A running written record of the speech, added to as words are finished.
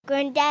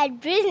Granddad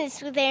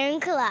Business with Aaron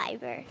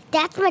Kleiber.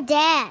 That's my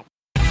dad.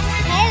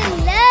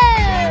 Hello!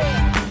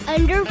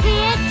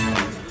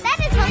 Underpants? That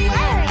is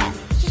hilarious.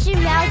 Shut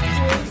your mouth,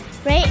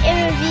 dude. Rate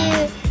and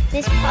review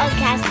this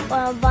podcast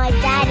or my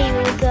daddy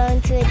will go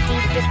into a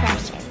deep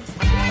depression.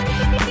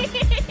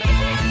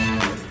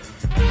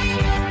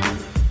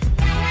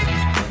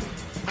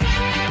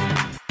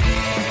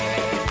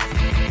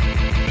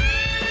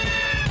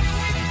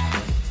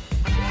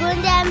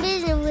 Going down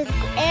business with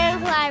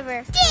Aaron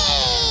Kleiber.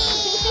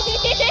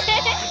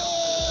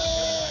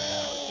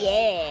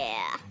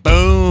 Yeah.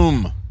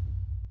 Boom.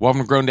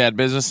 Welcome to Grown Dad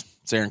Business.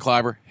 It's Aaron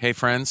Kleiber. Hey,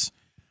 friends.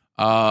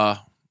 I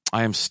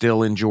am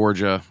still in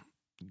Georgia.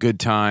 Good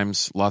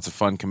times. Lots of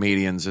fun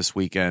comedians this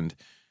weekend.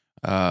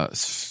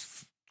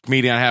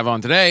 Comedian I have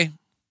on today,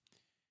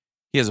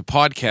 he has a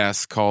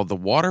podcast called The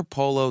Water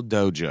Polo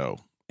Dojo,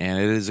 and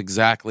it is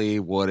exactly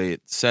what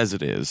it says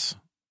it is.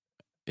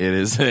 It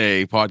is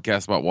a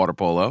podcast about water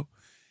polo,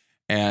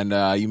 and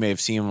you may have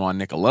seen him on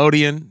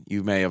Nickelodeon.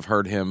 You may have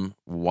heard him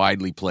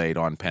widely played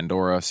on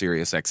Pandora,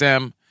 Sirius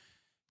XM.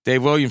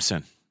 Dave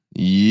Williamson.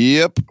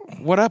 Yep.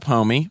 What up,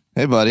 homie?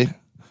 Hey, buddy.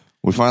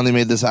 We finally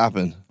made this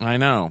happen. I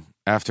know.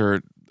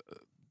 After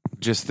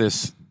just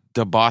this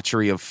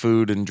debauchery of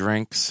food and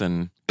drinks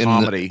and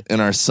comedy. In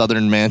our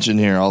southern mansion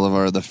here, all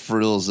of the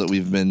frills that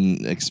we've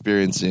been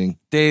experiencing.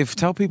 Dave,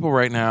 tell people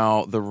right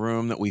now the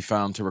room that we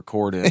found to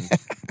record in.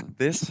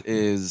 This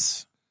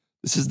is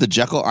the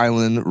Jekyll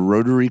Island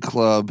Rotary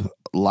Club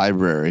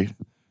Library,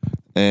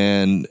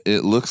 and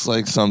it looks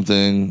like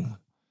something.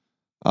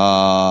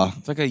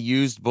 It's like a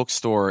used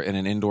bookstore in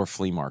an indoor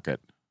flea market.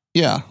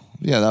 Yeah,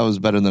 that was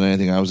better than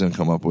anything I was going to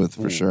come up with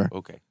for Ooh, sure.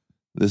 Okay.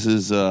 This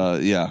is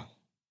There's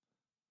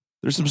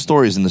some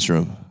stories in this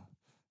room,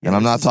 and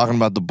I'm not talking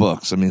about the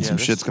books. I mean, some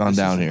shit's gone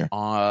down here.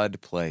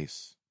 Odd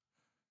place.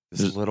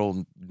 This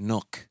little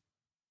nook.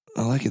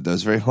 I like it though.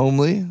 It's very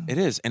homely. It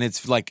is, and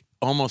it's like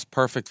almost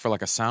perfect for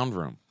like a sound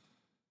room.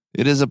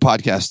 It is a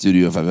podcast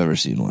studio if I've ever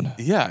seen one.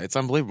 Yeah, it's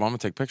unbelievable. I'm gonna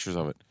take pictures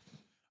of it.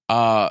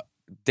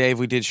 Dave,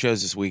 we did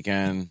shows this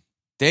weekend.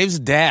 Dave's a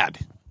dad.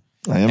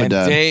 I am a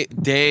dad.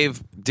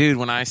 Dave, dude,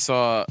 when I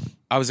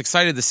was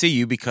excited to see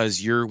you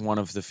because you're one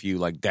of the few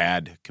like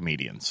dad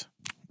comedians.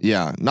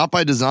 Yeah, not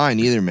by design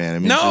either, man. I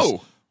mean,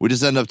 no. We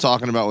just end up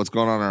talking about what's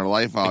going on in our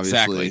life,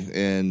 obviously. Exactly.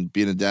 And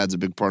being a dad's a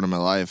big part of my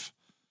life.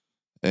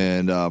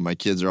 And my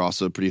kids are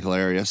also pretty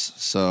hilarious.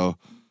 So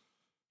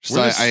we're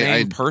the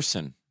same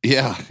person.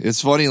 Yeah,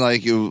 it's funny.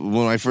 Like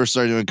when I first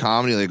started doing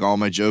comedy, like all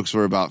my jokes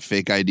were about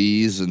fake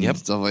IDs and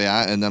stuff like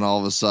that. And then all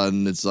of a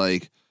sudden, it's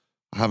like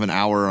I have an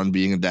hour on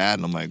being a dad,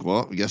 and I'm like,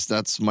 well, I guess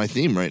that's my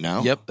theme right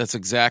now. Yep, that's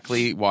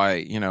exactly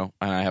why. And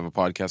I have a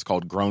podcast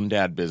called Grown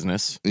Dad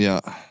Business. Yeah,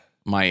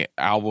 my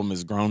album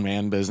is Grown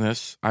Man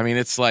Business. I mean,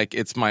 it's like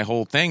it's my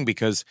whole thing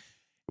because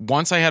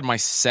once I had my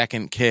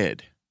second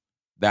kid,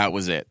 that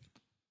was it.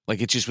 Like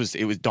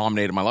it was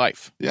dominated my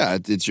life. Yeah,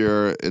 it's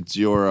your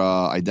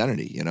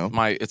identity, you know.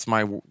 It's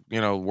my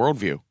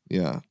worldview.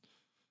 Yeah.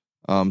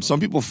 Some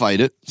people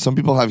fight it. Some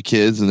people have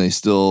kids and they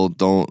still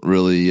don't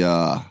really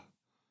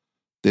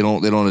they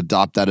don't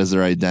adopt that as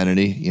their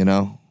identity, you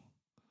know.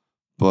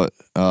 But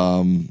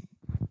I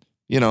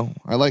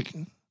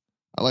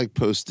like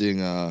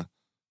posting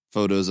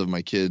photos of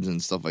my kids and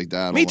stuff like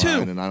that. Me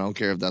online, too. And I don't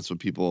care if that's what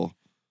people.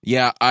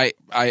 Yeah, I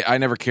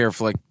never care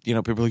for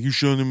people are like, you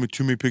showing them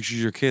too many pictures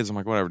of your kids. I'm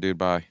like, whatever, dude,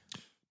 bye.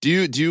 Do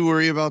you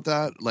worry about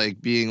that?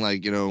 Like being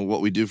like, what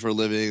we do for a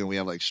living and we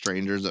have like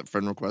strangers that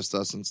friend request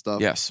us and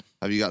stuff? Yes.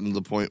 Have you gotten to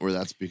the point where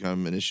that's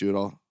become an issue at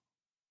all?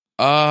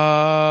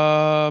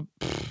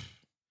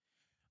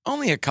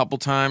 Only a couple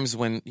times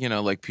when,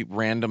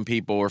 random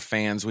people or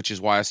fans, which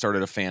is why I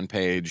started a fan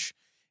page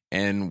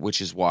and which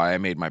is why I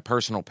made my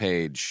personal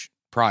page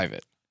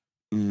private.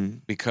 Mm-hmm.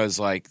 Because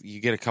you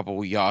get a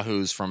couple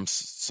yahoos from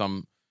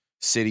some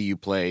city you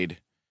played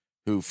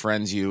who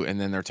friends you,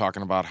 and then they're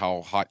talking about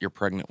how hot your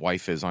pregnant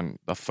wife is on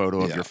a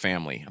photo of your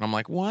family, and I'm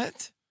like,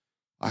 what?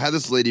 I had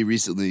this lady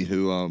recently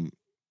who I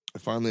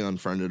finally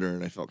unfriended her,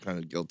 and I felt kind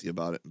of guilty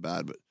about it and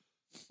bad, but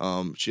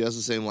she has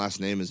the same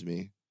last name as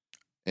me,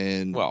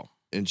 and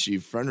she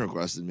friend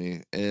requested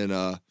me, and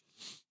I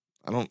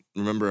don't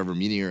remember ever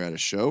meeting her at a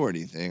show or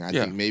anything. I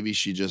think maybe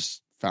she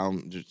just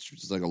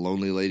she's like a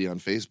lonely lady on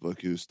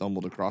Facebook who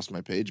stumbled across my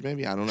page,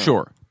 maybe. I don't know.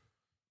 Sure.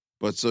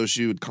 But so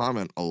she would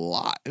comment a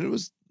lot. And it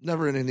was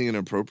never anything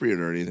inappropriate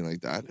or anything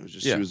like that. It was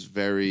just she was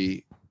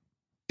very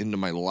into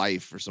my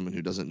life for someone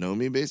who doesn't know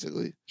me,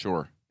 basically.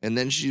 Sure. And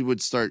then she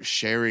would start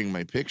sharing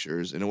my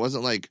pictures. And it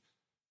wasn't like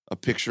a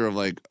picture of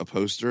like a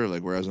poster of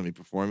like where I was going to be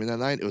performing that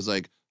night. It was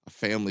like a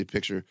family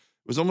picture. It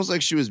was almost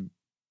like she was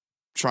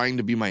trying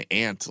to be my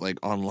aunt, like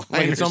online.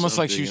 Like, it's almost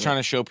like she was trying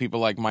to show people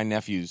like my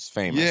nephew's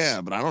famous. Yeah,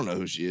 but I don't know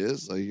who she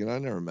is. Like, I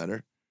never met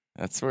her.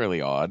 That's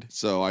really odd.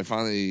 So I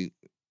finally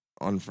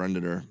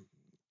unfriended her.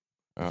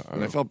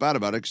 And I felt bad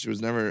about it because she was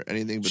never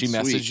anything but She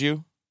sweet. messaged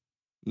you?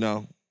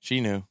 No.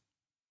 She knew.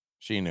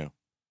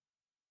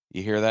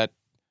 You hear that,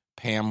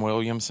 Pam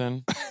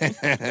Williamson?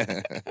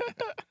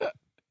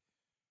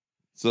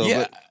 So,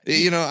 but,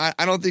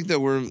 I don't think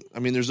that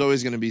there's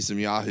always going to be some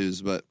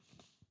yahoos, but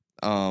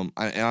I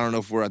don't know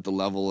if we're at the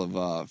level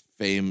of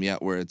fame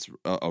yet where it's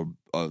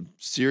a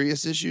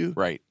serious issue.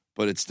 Right.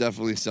 But it's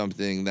definitely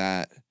something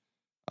that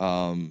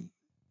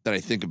I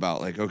think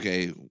about, like,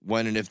 okay,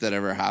 when and if that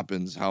ever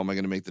happens, how am I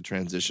going to make the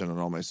transition on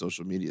all my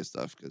social media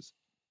stuff? Because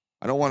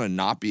I don't want to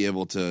not be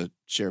able to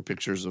share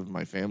pictures of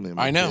my family and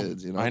my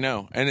kids. I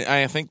know. And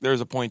I think there's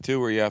a point, too,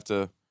 where you have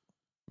to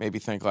maybe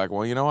think like,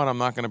 well, you know what? I'm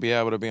not going to be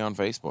able to be on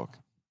Facebook.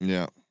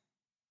 Yeah.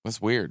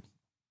 That's weird.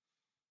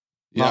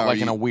 Yeah, not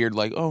like in a weird,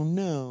 like, oh,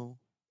 no.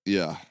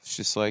 Yeah. It's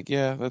just like,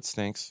 yeah, that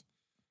stinks.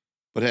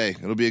 But hey,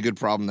 it'll be a good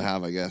problem to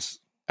have, I guess.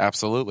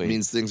 Absolutely. It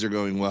means things are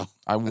going well.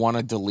 I want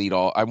to delete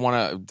all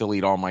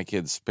my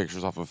kids'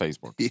 pictures off of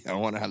Facebook. Yeah, I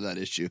want to have that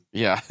issue.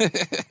 Yeah.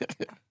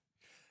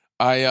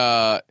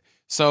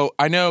 So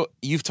I know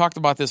you've talked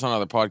about this on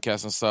other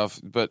podcasts and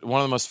stuff, but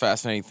one of the most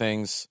fascinating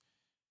things,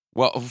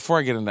 well, before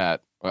I get into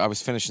that, I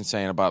was finishing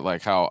saying about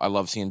like how I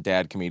love seeing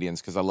dad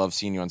comedians because I love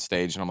seeing you on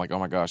stage and I'm like, oh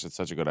my gosh, that's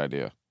such a good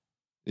idea.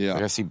 Yeah.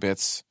 Like I see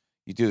bits.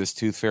 You do this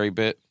tooth fairy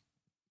bit,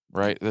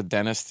 right? The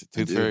dentist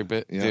tooth fairy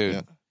bit. Yeah, dude.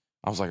 Yeah.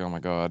 I was like, oh my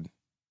God.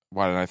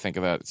 Why didn't I think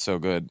of that? It's so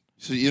good.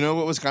 So you know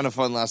what was kind of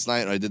fun last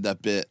night? I did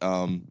that bit.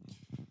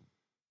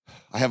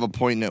 I have a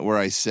point in it where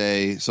I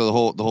say, so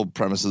the whole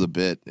premise of the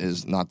bit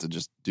is not to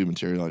just do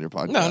material on your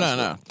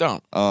podcast. No,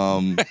 don't.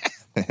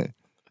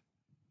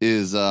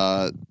 Is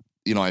I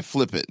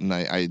flip it and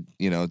I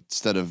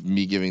instead of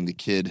me giving the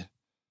kid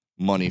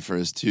money for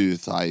his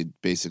tooth, I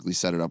basically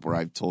set it up where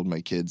I've told my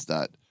kids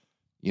that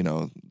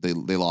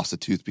they lost a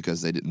tooth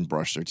because they didn't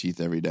brush their teeth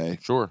every day.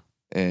 Sure.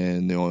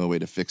 And the only way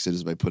to fix it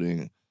is by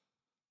putting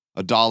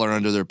 $1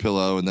 under their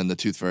pillow, and then the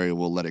tooth fairy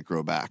will let it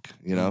grow back.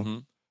 Mm-hmm.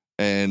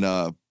 And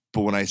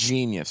but when I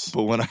genius.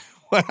 But when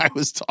I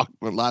was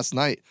talking last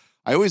night,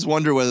 I always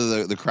wonder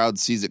whether the crowd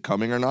sees it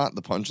coming or not.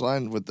 The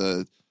punchline with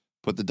the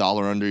put the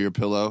 $1 under your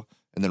pillow,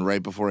 and then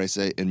right before I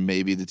say, and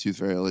maybe the tooth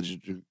fairy will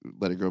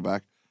let it grow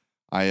back.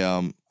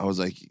 I was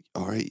like,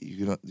 all right,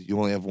 you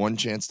only have one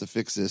chance to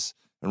fix this.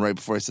 And right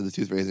before I said the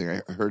tooth fairy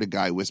thing, I heard a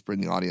guy whisper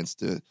in the audience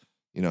to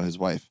his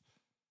wife,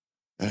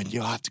 and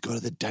you'll have to go to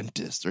the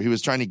dentist. Or he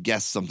was trying to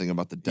guess something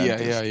about the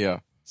dentist. Yeah.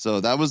 So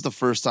that was the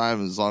first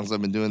time, as long as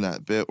I've been doing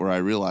that bit, where I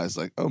realized,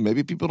 like, oh,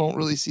 maybe people don't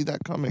really see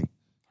that coming,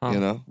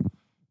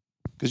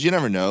 Because you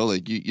never know.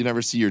 Like, you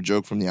never see your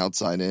joke from the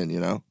outside in,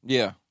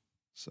 Yeah.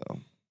 So.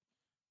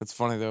 It's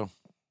funny, though.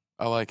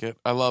 I like it.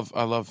 I love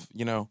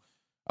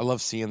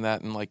seeing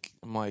that. And, like,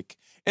 I'm like,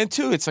 and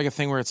two, it's like a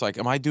thing where it's like,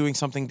 am I doing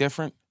something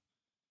different?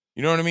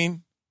 You know what I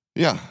mean?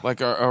 Yeah.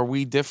 Like, are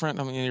we different?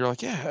 I mean, you're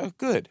like, yeah,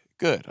 good.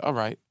 All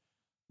right.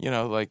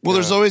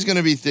 There's always going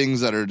to be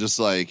things that are just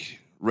like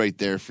right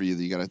there for you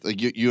that you got to, like,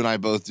 you and I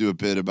both do a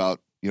bit about,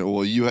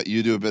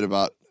 you do a bit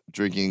about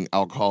drinking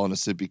alcohol in a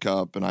sippy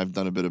cup, and I've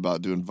done a bit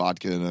about doing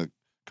vodka in a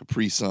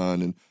Capri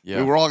Sun, and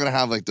we're all going to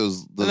have like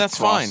those and that's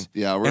fine.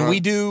 Yeah.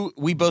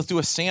 We both do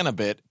a Santa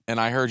bit, and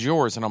I heard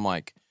yours, and I'm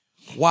like,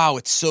 wow,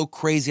 it's so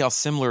crazy how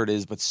similar it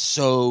is, but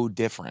so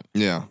different.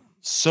 Yeah.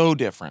 So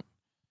different.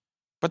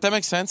 But that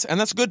makes sense, and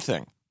that's a good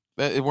thing.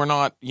 We're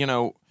not,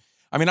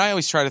 I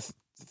always try to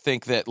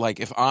think that, like,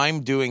 if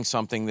I'm doing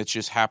something that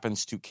just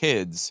happens to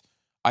kids,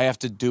 I have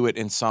to do it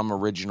in some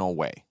original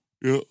way.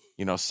 Yeah.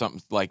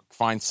 Something like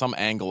find some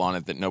angle on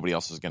it that nobody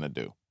else is going to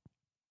do.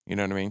 You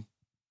know what I mean?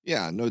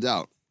 Yeah, no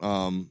doubt.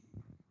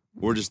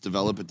 Or just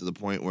develop it to the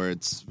point where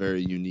it's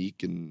very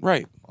unique and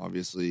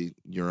obviously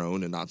your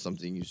own and not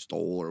something you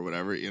stole or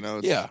whatever,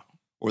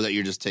 or that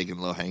you're just taking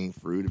low-hanging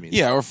fruit.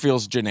 Or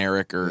feels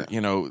generic or,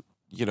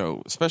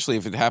 especially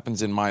if it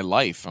happens in my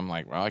life, I'm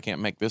like, well, I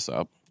can't make this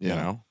up,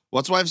 Well,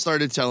 that's why I've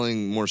started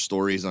telling more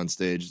stories on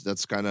stage.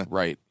 That's kind of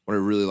what I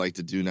really like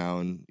to do now.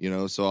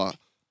 And, so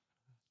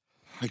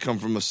I come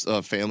from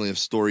a family of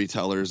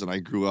storytellers, and I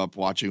grew up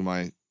watching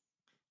my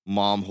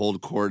mom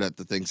hold court at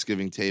the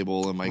Thanksgiving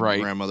table, and my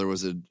grandmother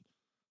was a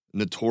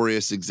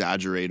notorious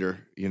exaggerator,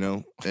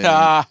 And,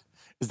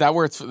 is that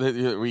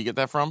where you get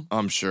that from?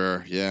 I'm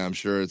sure. Yeah, I'm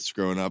sure it's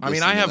grown up.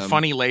 I have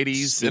funny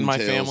ladies in my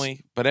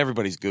family, but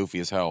everybody's goofy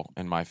as hell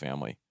in my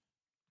family.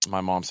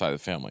 My mom's side of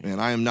the family. And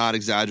I am not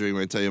exaggerating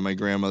when I tell you my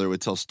grandmother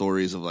would tell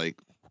stories of like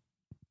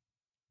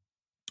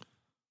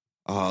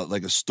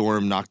a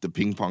storm knocked the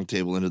ping pong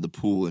table into the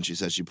pool, and she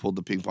said she pulled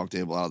the ping pong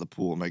table out of the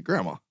pool. I'm like,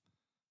 Grandma,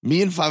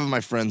 me and 5 of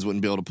my friends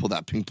wouldn't be able to pull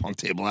that ping pong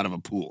table out of a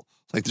pool.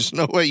 Like, there's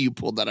no way you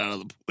pulled that out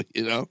of the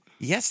pool,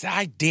 Yes,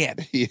 I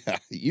did. Yeah,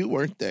 you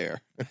weren't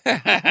there.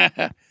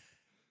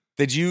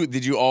 Did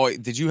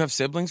you have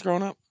siblings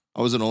growing up?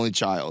 I was an only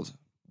child.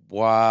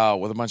 Wow,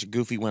 with a bunch of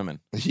goofy women.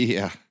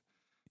 Yeah.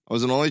 I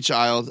was an only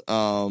child.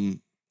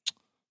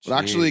 But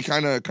actually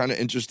kind of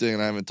interesting,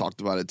 and I haven't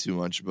talked about it too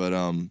much,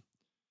 but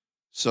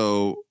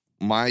so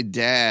my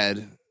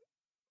stepdad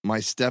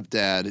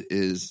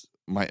is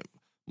my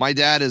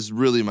dad is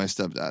really my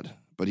stepdad,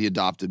 but he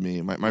adopted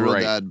me. My real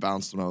dad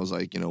bounced when I was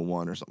like,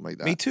 1 or something like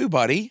that. Me too,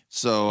 buddy.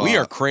 So we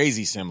are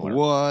crazy similar.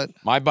 What?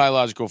 My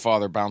biological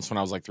father bounced when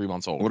I was like 3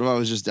 months old. What if I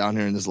was just down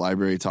here in this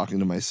library talking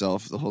to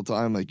myself the whole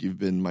time? Like you've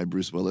been my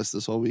Bruce Willis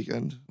this whole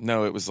weekend?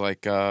 No, it was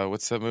like,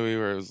 what's that movie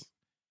where it was,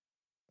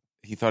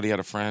 he thought he had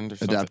a friend or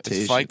something?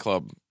 Adaptation. It's Fight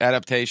Club.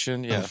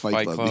 Adaptation, yeah.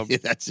 Fight Club. Yeah,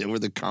 that's it. We're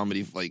the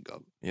comedy Fight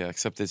Club. Yeah,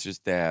 except it's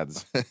just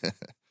dads.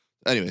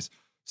 Anyways,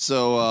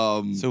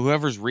 so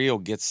whoever's real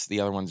gets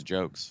the other one's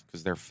jokes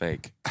because they're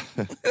fake.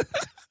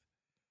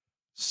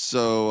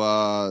 So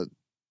I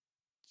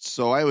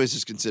always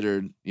just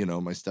considered,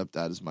 my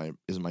stepdad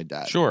is my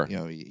dad. Sure.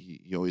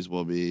 He always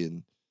will be,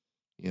 and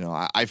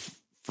I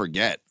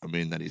forget. I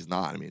mean that he's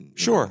not. I mean,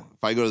 sure.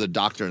 If I go to the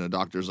doctor and the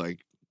doctor's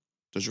like,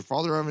 "Does your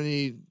father have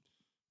any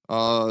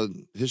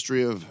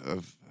history of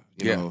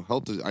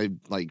health?" I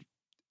like.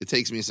 It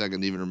takes me a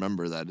second to even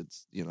remember that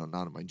it's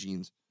not in my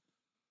genes,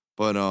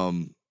 but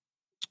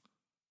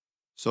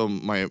so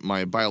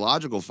my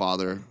biological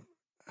father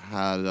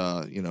had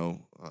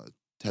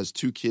has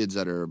 2 kids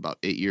that are about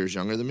 8 years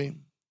younger than me,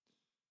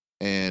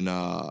 and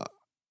I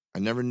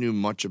never knew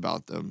much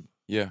about them.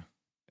 Yeah,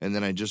 and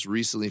then I just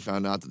recently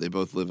found out that they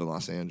both live in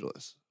Los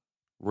Angeles.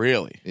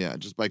 Really? Yeah,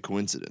 just by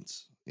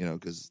coincidence,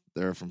 because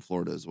they're from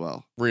Florida as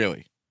well.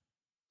 Really?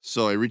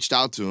 So I reached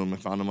out to him. I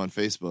found him on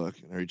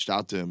Facebook, and I reached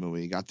out to him, and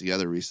we got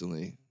together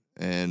recently.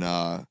 And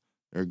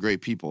they're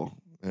great people.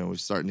 We're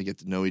starting to get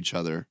to know each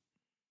other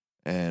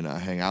and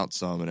hang out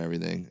some and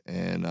everything.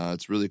 And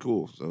it's really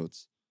cool. So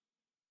it's,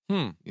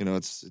 yeah.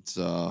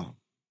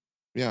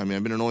 I mean,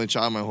 I've been an only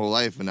child my whole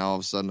life, and now all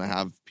of a sudden I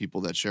have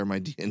people that share my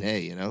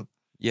DNA.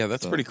 Yeah,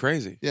 that's pretty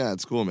crazy. Yeah,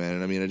 it's cool, man.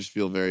 And I mean, I just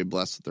feel very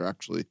blessed that they're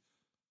actually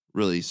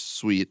really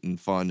sweet and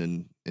fun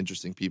and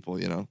interesting people.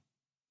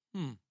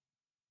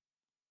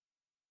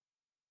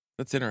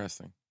 That's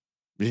interesting.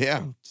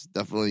 Yeah, it's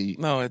definitely.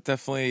 No, it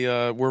definitely.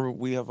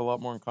 We have a lot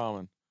more in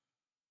common.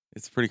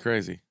 It's pretty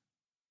crazy.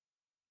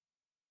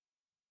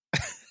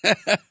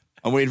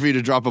 I'm waiting for you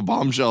to drop a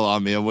bombshell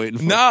on me. I'm waiting.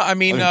 For, no, I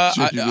mean,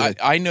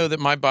 I know that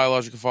my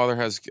biological father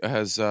has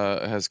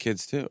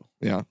kids too.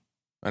 Yeah,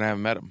 and I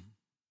haven't met him.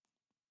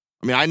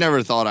 I mean, I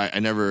never thought I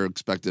never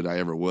expected I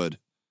ever would.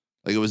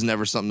 Like it was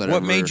never something that.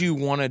 What made you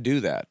want to do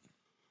that?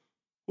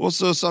 Well,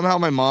 so somehow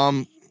my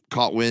mom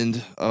caught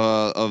wind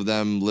of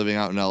them living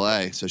out in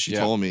LA. So she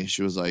told me,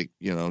 she was like,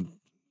 she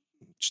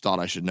thought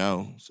I should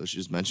know. So she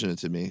just mentioned it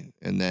to me.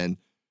 And then,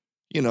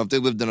 if they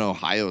lived in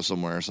Ohio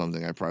somewhere or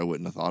something, I probably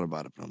wouldn't have thought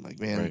about it. But I'm like,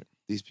 man,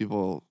 these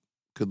people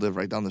could live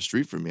right down the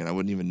street from me and I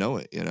wouldn't even know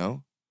it,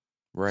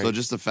 Right. So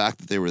just the fact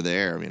that they were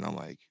there, I mean, I'm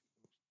like,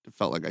 it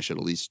felt like I should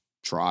at least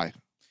try.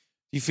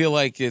 You feel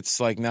like it's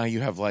like now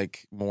you have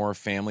like more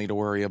family to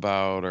worry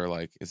about, or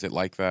like, is it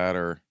like that,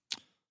 or?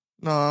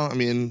 No, I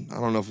mean, I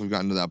don't know if we've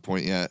gotten to that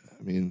point yet.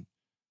 I mean,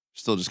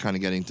 still just kind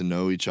of getting to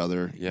know each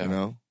other,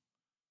 I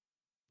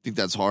think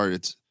that's hard.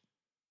 It's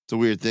a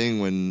weird thing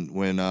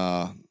when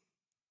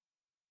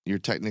you're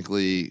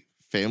technically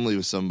family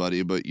with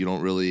somebody, but you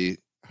don't really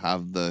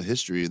have the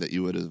history that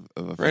you would have.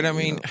 Right. I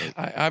mean,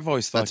 I've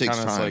always thought that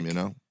takes time,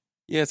 like,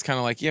 Yeah, it's kind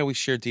of like, we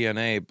share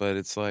DNA, but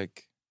it's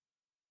like,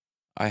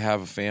 I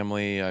have a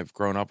family. I've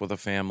grown up with a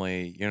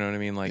family. You know what I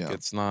mean? Like,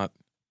 it's not,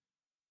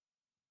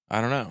 I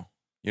don't know.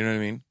 You know what I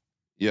mean?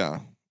 Yeah.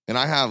 And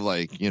I have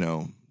like,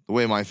 the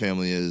way my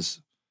family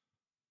is,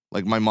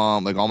 like my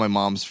mom, like all my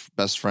mom's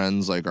best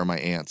friends, like are my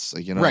aunts,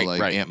 like,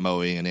 Aunt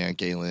Moe and Aunt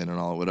Galen and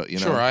all,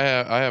 Sure, I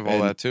have all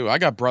that too. I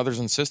got brothers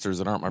and sisters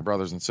that aren't my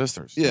brothers and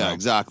sisters. Yeah,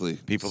 exactly.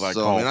 People that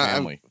call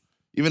family.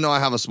 Even though I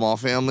have a small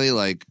family,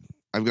 like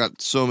I've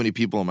got so many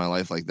people in my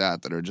life like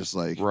that are just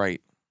like, will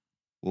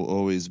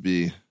always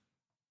be.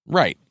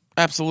 Right.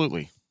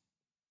 Absolutely.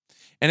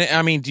 And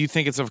I mean, do you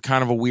think it's a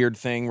kind of a weird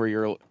thing where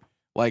you're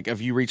like,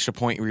 have you reached a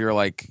point where you're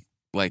like,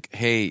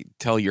 hey,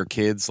 tell your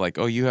kids, like,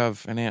 oh, you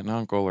have an aunt and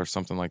uncle or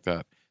something like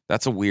that?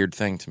 That's a weird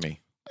thing to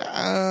me.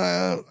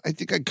 I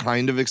think I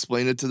kind of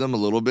explained it to them a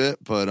little bit,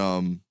 but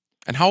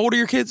And how old are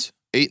your kids?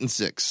 8 and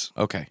 6.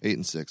 Okay, 8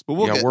 and 6. But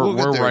we're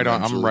right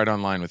on. Eventually. I'm right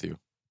on line with you.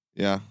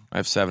 Yeah, I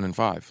have 7 and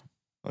 5.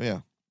 Oh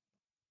yeah,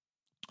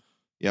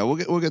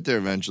 we'll get there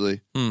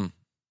eventually.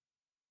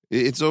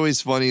 It's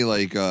always funny,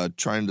 like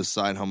trying to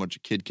decide how much a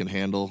kid can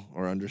handle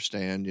or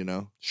understand.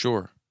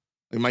 Sure.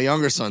 Like my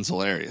younger son's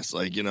hilarious.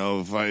 Like,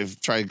 if I've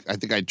tried, I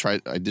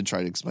did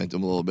try to explain to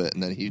him a little bit,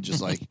 and then he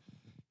just like,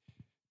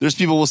 there's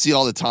people we'll see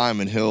all the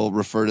time, and he'll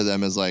refer to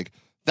them as like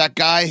that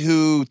guy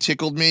who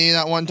tickled me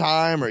that one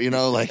time, or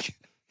like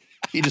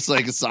he just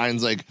like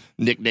assigns like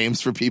nicknames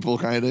for people,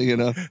 kind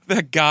of,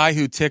 That guy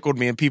who tickled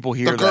me, and people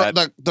hear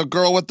that the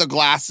girl with the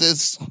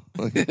glasses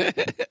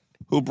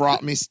who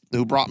brought me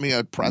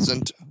a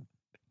present.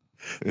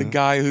 The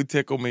guy who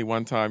tickled me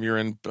one time. You're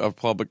in a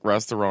public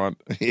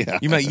restaurant. Yeah.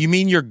 You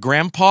mean your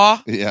grandpa?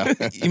 Yeah.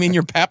 You mean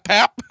your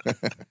pap?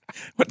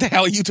 What the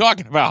hell are you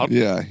talking about?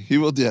 Yeah. He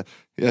will. Yeah.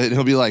 And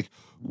he'll be like,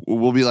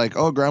 we'll be like,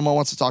 oh, grandma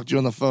wants to talk to you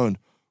on the phone.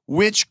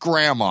 Which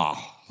grandma?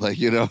 Like,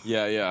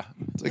 Yeah.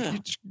 It's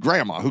like,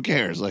 grandma. Who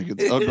cares? Like,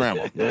 it's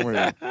grandma. Don't worry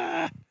about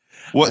it.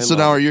 What? So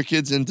now, are your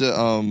kids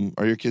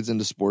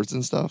into sports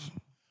and stuff?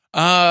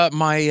 My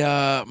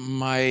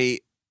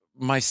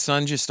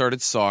son just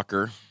started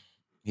soccer.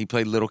 He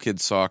played little kid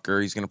soccer.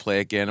 He's going to play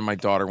again, and my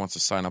daughter wants to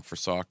sign up for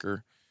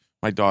soccer.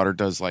 My daughter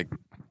does like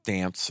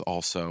dance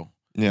also.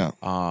 Yeah.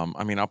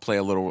 I mean, I'll play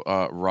a little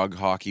rug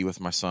hockey with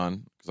my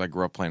son because I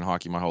grew up playing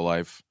hockey my whole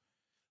life.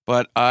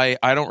 But I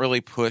don't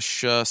really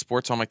push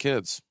sports on my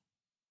kids.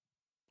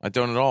 I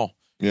don't at all.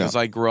 Because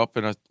I grew up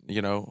in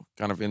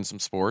kind of in some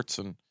sports,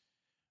 and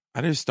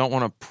I just don't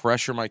want to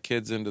pressure my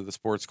kids into the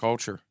sports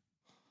culture.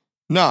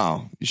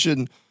 No, you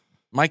shouldn't.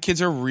 My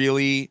kids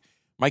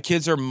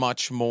are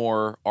much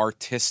more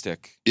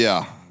artistic.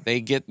 Yeah. They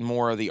get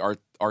more of the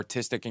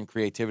artistic and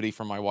creativity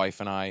from my wife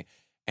and I,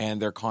 and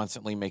they're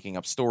constantly making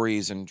up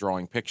stories and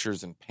drawing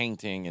pictures and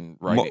painting and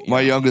writing.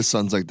 My youngest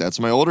son's like that.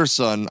 So my older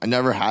son, I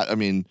never had, I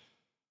mean,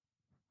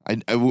 I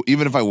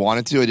even if I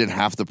wanted to, I didn't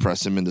have to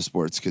press him into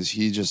sports because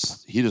he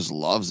just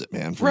loves it,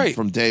 man.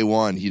 From day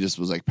one, he just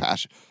was like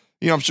passionate.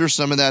 I'm sure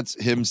some of that's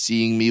him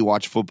seeing me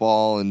watch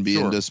football and be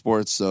into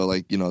sports. So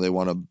like, they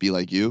want to be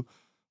like you.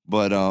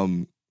 But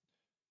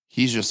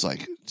he's just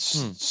like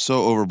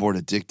so overboard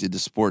addicted to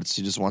sports.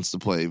 He just wants to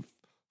play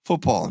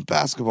football and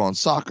basketball and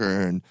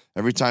soccer. And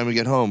every time we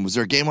get home, was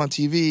there a game on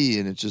TV?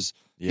 And it's just,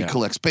 he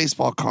collects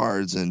baseball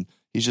cards and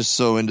he's just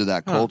so into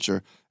that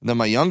culture. And then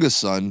my youngest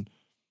son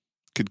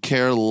could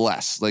care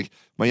less. Like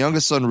my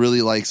youngest son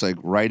really likes like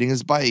riding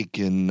his bike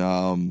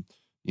and,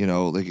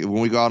 like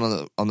when we go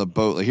out on the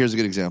boat, like here's a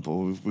good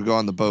example. We go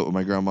on the boat with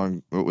my grandma,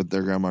 with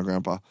their grandma and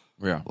grandpa.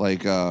 Yeah.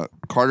 Like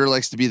Carter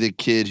likes to be the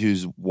kid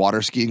who's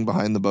water skiing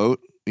behind the boat,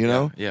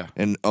 Yeah.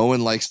 And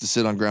Owen likes to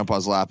sit on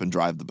grandpa's lap and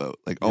drive the boat.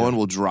 Like Owen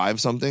will drive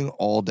something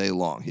all day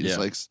long. He just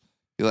likes,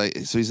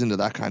 so he's into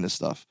that kind of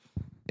stuff.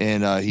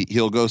 And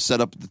he'll go set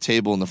up the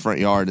table in the front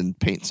yard and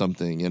paint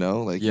something,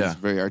 he's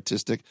very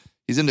artistic.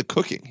 He's into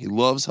cooking. He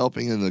loves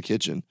helping in the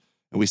kitchen.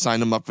 And we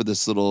signed him up for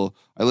this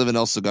I live in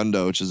El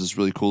Segundo, which is this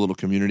really cool little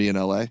community in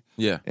LA.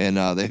 Yeah. And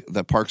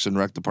the Parks and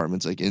Rec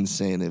department's like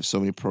insane. They have so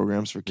many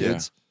programs for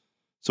kids. Yeah.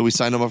 So we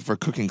signed him up for a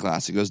cooking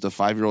class. He goes to a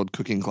 5-year-old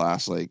cooking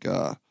class like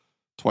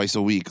twice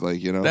a week,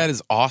 That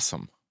is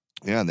awesome.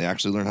 Yeah, and they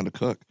actually learn how to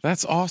cook.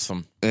 That's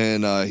awesome.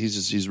 And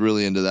he's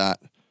really into that.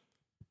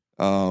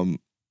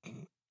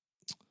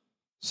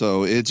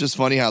 So it's just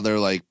funny how their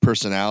like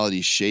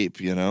personality shape,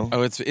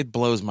 Oh, it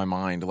blows my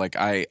mind. Like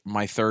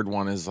my third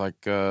one is like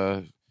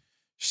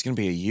she's going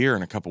to be a year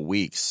in a couple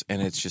weeks,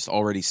 and it's just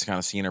already kind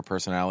of seeing her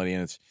personality,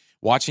 and it's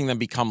watching them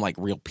become like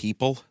real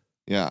people.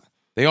 Yeah.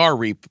 They are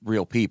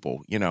real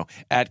people,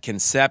 At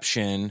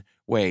conception,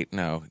 wait,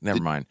 no,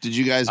 never mind. Did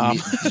you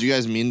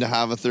guys mean to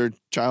have a third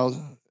child?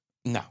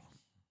 No.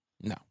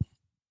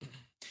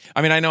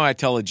 I mean, I know I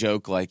tell a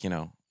joke like,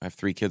 I have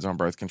 3 kids on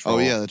birth control. Oh,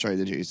 yeah, that's right.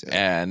 Did you say that?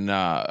 And,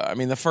 I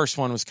mean, the first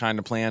one was kind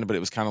of planned, but it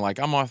was kind of like,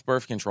 I'm off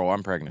birth control.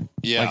 I'm pregnant.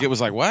 Yeah. Like, it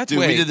was like, what? Dude,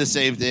 we did the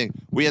same thing.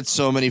 We had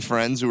so many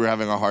friends who were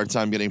having a hard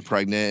time getting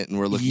pregnant, and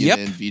we're looking at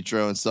in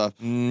vitro and stuff.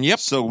 Yep.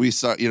 So we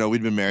saw,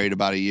 we'd been married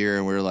about a year,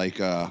 and we were like,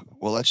 well,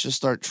 let's just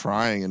start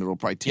trying, and it'll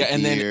probably take a year.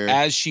 And then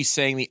as she's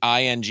saying the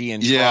ing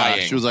and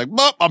trying. She was like,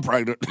 I'm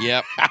pregnant.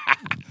 Yep.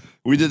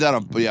 We did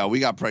that we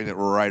got pregnant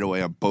right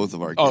away on both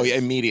of our kids. Oh, yeah,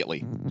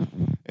 immediately.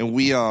 And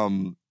we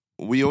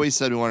always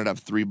said we wanted to have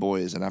 3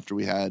 boys, and after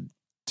we had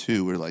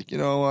 2, we were like, you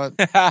know what?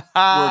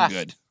 We're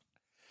good.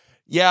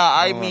 Yeah,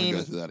 I mean,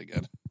 go through that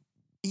again.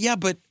 Yeah,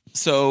 but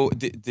so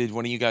did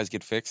one of you guys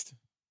get fixed?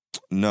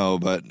 No,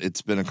 but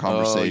it's been a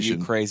conversation. Oh,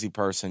 you crazy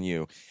person,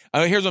 you.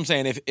 Here's what I'm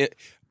saying.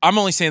 I'm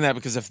only saying that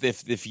because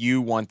if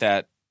you want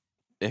that,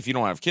 if you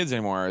don't have kids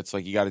anymore, it's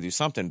like you got to do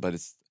something. But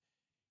it's,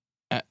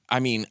 I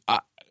mean,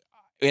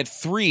 at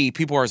 3,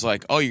 people are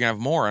like, oh, you're gonna have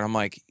more, and I'm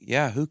like,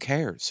 yeah, who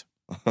cares?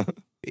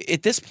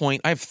 At this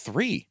point, I have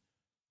 3.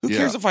 Who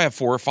cares if I have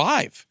 4 or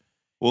 5?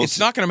 Well, it's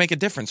not going to make a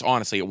difference.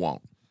 Honestly, it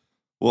won't.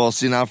 Well,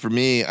 see, now for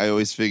me, I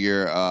always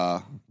figure,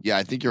 I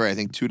think you're right. I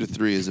think 2 to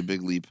 3 is a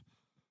big leap.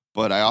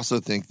 But I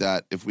also think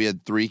that if we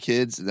had 3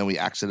 kids and then we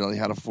accidentally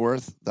had a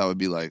 4th, that would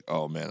be like,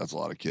 oh, man, that's a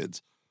lot of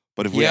kids.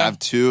 But if we have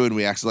 2 and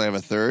we accidentally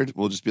have a 3rd,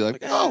 we'll just be like,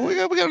 oh, we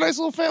got a nice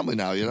little family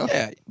now,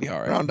 Yeah, be all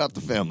right. Round out the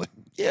family.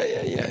 Yeah.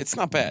 It's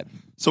not bad.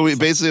 So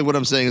basically what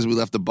I'm saying is we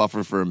left a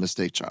buffer for a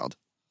mistake child.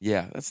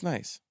 Yeah, that's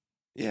nice.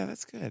 Yeah,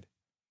 that's good.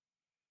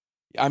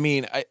 I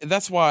mean,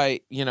 that's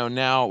why,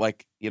 now,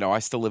 like, I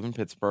still live in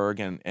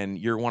Pittsburgh, and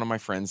you're one of my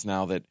friends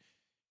now that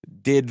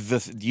did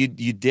you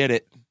did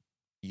it.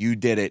 You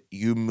did it.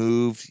 You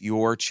moved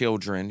your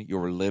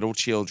little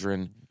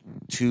children,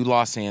 to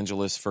Los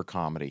Angeles for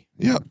comedy.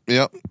 Yep. We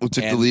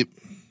took the leap.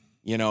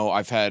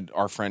 I've had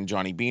our friend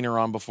Johnny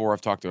Beaner on before.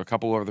 I've talked to a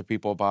couple of other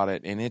people about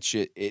it, and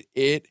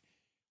it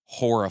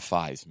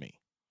horrifies me.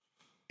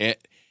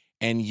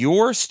 And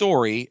your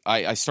story,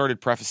 I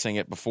started prefacing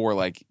it before,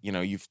 like,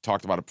 you've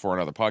talked about it before on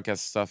other podcasts and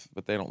stuff,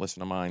 but they don't listen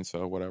to mine,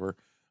 so whatever.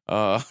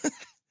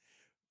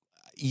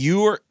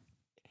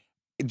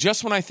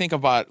 Just when I think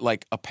about,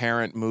 like, a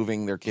parent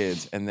moving their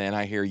kids, and then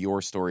I hear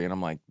your story, and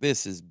I'm like,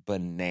 this is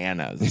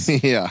bananas.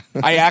 Yeah.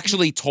 I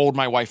actually told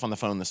my wife on the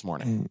phone this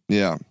morning.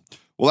 Yeah.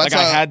 Well, that's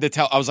like I had to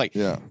tell. I was like,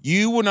 yeah.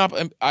 you went up,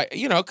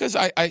 because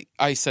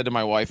I said to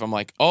my wife, I'm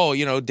like,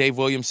 oh, Dave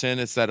Williamson,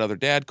 it's that other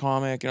dad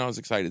comic, and I was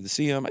excited to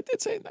see him. I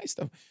did say nice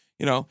stuff,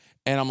 and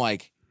I'm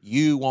like,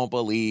 you won't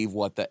believe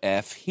what the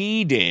F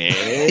he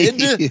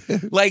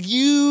did. Like,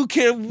 you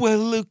can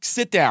look,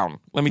 sit down.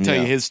 Let me tell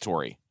you his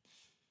story,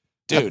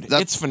 dude.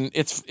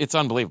 It's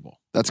unbelievable.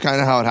 That's kind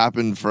of how it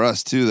happened for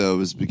us too, though,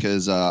 was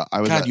because I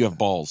was. God, you have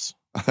balls.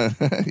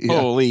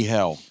 Holy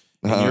hell.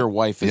 And your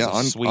wife is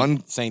a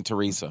sweet Saint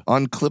Teresa.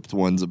 Unclipped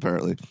ones,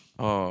 apparently.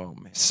 Oh,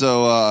 man.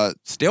 So,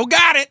 still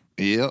got it.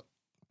 Yep.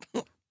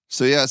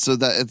 So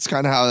that it's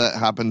kind of how that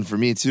happened for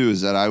me too.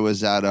 Is that I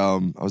was at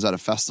a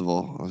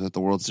festival. I was at the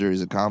World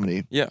Series of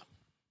Comedy. Yeah.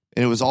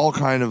 And it was all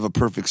kind of a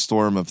perfect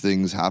storm of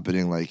things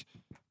happening. Like,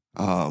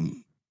 I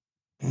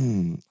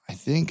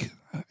think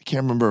I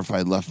can't remember if I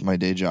had left my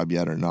day job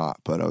yet or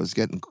not, but I was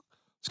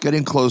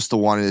getting close to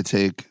wanting to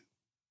take.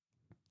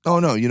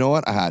 Oh no, you know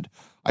what?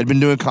 I'd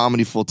been doing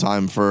comedy full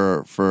time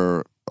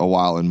for a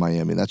while in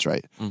Miami. That's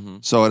right. Mm-hmm.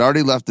 So I'd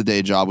already left the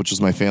day job, which was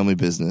my family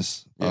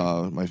business.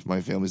 Yeah.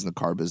 My family's in the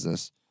car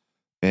business,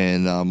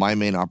 and my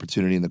main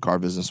opportunity in the car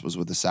business was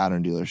with the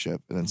Saturn dealership.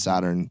 And then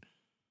Saturn,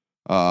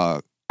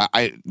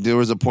 there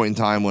was a point in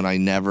time when I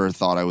never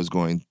thought I was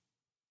going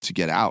to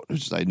get out.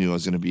 I knew I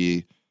was going to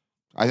be.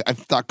 I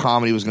thought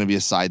comedy was going to be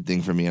a side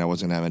thing for me, and I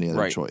wasn't going to have any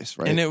other choice.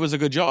 Right, and it was a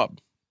good job.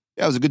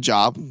 Yeah, it was a good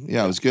job.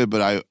 Yeah, it was good,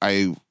 but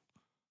I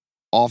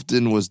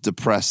often was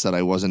depressed that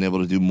I wasn't able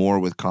to do more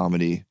with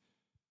comedy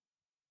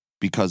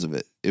because of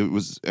it.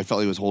 I felt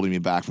like it was holding me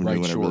back from doing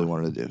what I really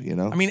wanted to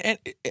do, I mean,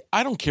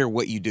 I don't care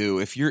what you do.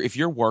 If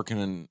you're working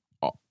in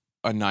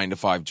a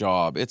 9-to-5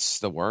 job,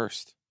 it's the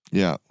worst.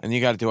 Yeah. And you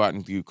got to go out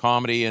and do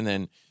comedy, and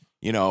then,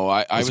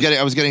 I was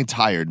getting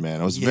tired, man.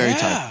 I was very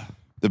tired.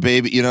 The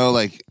baby,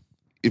 like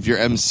if you're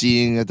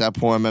emceeing at that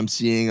point, I'm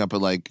emceeing up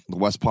at like the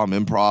West Palm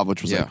Improv,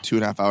 which was like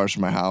 2.5 hours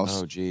from my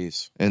house. Oh,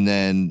 geez. And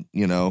then,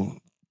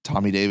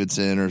 Tommy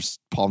Davidson or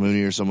Paul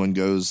Mooney or someone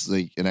goes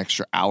like an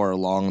extra hour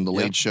long on the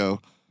late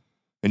show,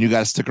 and you got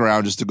to stick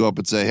around just to go up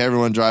and say, hey,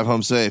 everyone, drive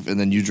home safe. And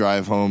then you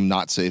drive home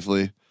not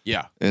safely.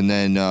 Yeah. And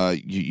then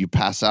you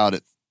pass out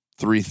at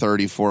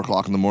 3:30, 4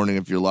 o'clock in the morning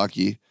if you're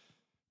lucky.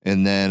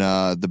 And then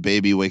the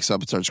baby wakes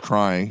up and starts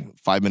crying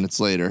 5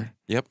 minutes later.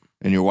 Yep.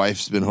 And your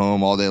wife's been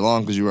home all day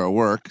long because you were at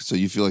work. So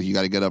you feel like you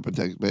got to get up and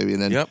take the baby.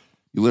 And then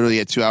you literally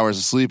get 2 hours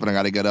of sleep, and I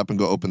got to get up and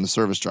go open the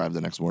service drive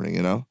the next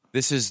morning,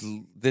 This is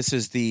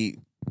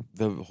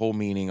the whole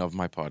meaning of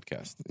my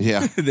podcast.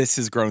 Yeah. This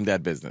is Grown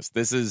Dad Business.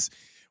 This is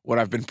what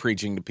I've been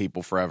preaching to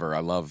people forever. I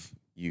love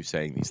you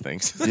saying these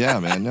things. Yeah,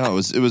 man. No,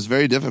 it was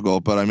very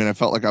difficult, but I mean, I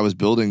felt like I was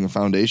building a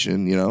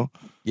foundation,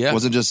 Yeah. It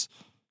wasn't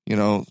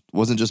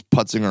just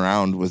putzing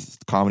around with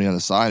comedy on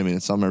the side. I mean,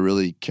 it's something I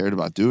really cared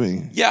about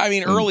doing. Yeah, I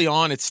mean, early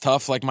on, it's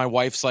tough. Like, my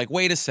wife's like,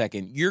 wait a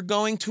second, you're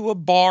going to a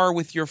bar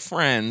with your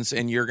friends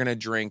and you're going to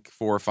drink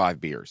 4 or 5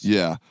 beers.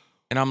 Yeah.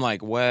 And I'm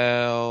like,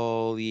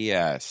 well,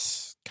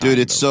 yes. Dude,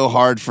 it's so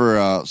hard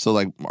for,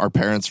 like our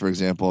parents, for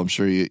example, I'm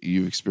sure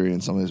you've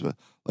experienced some of this, but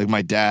like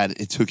my dad,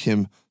 it took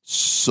him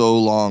so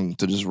long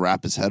to just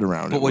wrap his head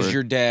around it. But was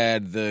your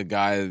dad the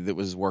guy that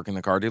was working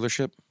the car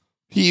dealership?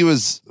 He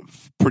was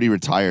pretty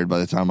retired by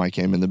the time I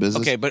came in the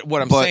business. Okay, but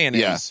what I'm saying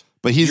is...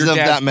 But he's of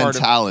that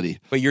mentality.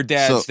 But your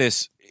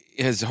dad's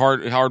his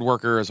hard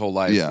worker his whole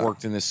life,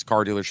 worked in this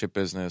car dealership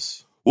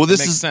business. Well, this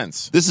makes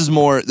sense. This is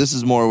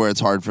more where it's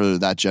hard for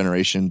that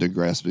generation to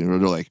grasp it. They're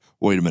like,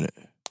 wait a minute.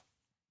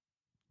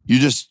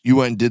 You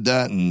went and did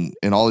that, and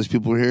all these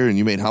people were here, and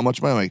you made how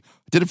much money? I'm like,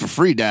 I did it for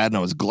free, Dad, and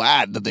I was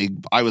glad that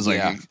I was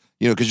like,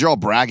 because you're all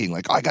bragging,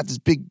 like, oh, I got this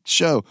big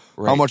show.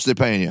 Right. How much are they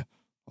paying you?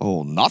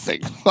 Oh,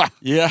 nothing.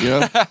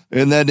 Yeah.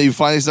 And then you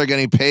finally start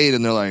getting paid,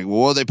 and they're like,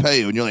 well, what do they pay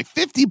you? And you're like,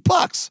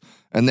 $50.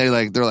 And they're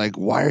like,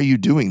 why are you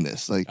doing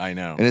this? Like, I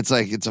know. And it's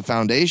like, it's a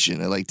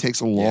foundation. It like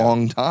takes a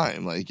long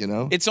time. Like,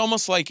 It's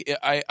almost like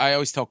I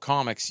always tell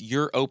comics,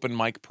 your open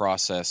mic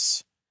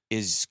process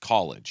is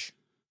college.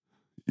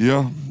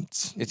 Yeah.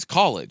 It's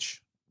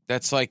college.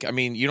 That's like, I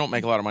mean, you don't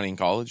make a lot of money in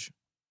college.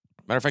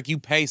 Matter of fact, you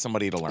pay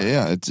somebody to learn.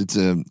 Yeah,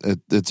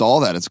 it's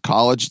all that. It's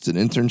college. It's an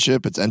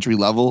internship. It's entry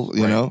level.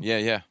 You know.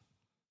 Yeah.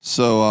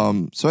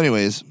 So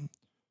anyways,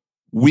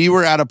 we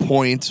were at a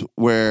point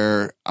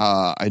where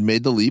I'd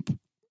made the leap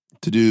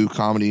to do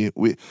comedy.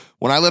 When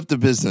I left the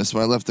business,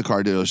 when I left the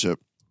car dealership,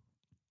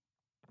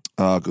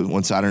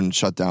 when Saturn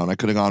shut down, I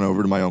could have gone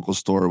over to my uncle's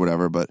store or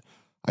whatever, but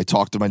I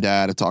talked to my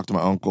dad. I talked to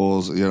my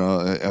uncles.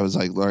 I was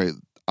like, all right,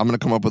 I'm going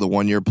to come up with a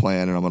 1-year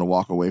plan, and I'm going to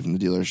walk away from the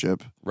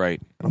dealership. Right.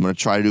 And I'm going to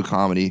try to do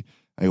comedy.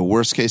 I go,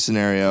 worst case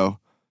scenario,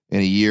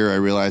 in a year, I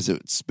realized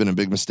it's been a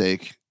big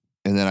mistake.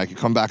 And then I could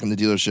come back in the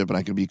dealership and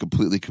I could be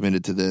completely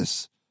committed to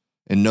this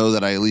and know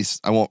that I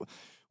won't.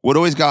 What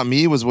always got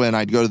me was when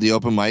I'd go to the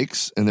open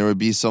mics and there would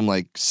be some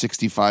like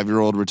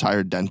 65-year-old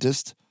retired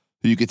dentist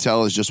who you could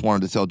tell has just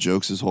wanted to tell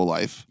jokes his whole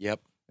life.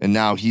 Yep. And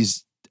now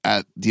he's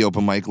at the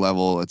open mic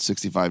level at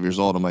 65 years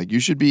old. I'm like,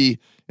 you should be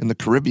in the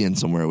Caribbean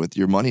somewhere with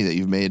your money that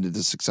you've made at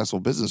this successful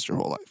business your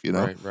whole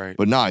life, Right.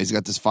 But nah, he's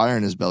got this fire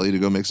in his belly to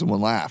go make someone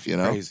laugh,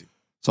 Crazy.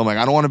 So I'm like,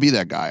 I don't want to be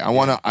that guy. I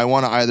want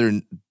to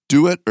either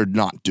do it or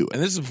not do it.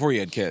 And this is before you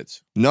had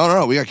kids.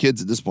 No. We got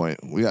kids at this point.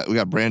 We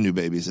got brand new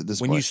babies at this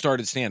point. When you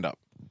started stand up.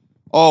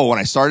 Oh, when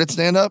I started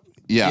stand up?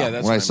 Yeah.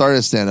 That's when I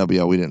started stand up,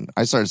 we didn't.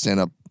 I started stand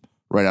up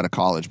right out of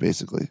college,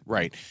 basically.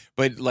 Right.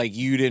 But like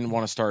you didn't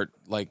want to start,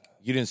 like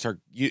you didn't start,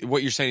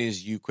 what you're saying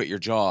is you quit your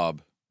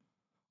job.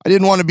 I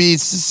didn't want to be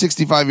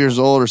 65 years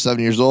old or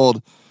 70 years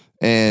old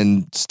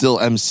and still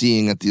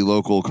emceeing at the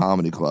local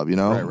comedy club, you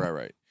know?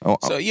 Right.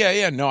 So,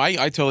 no, I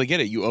totally get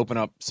it. You open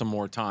up some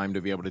more time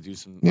to be able to do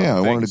some I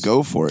wanted to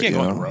go for it. You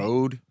can't go on the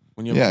road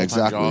when you have a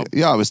full-time exactly. job.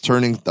 Yeah,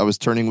 I was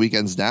turning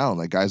weekends down.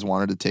 Like, guys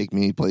wanted to take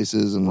me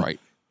places, and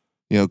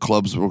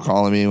clubs were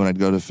calling me when I'd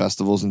go to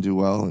festivals and do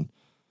well. And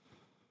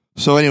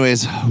so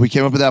anyways, we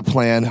came up with that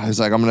plan. I was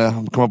like, I'm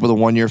going to come up with a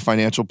 1-year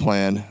financial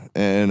plan,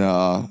 and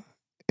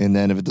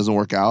then if it doesn't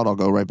work out, I'll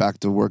go right back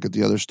to work at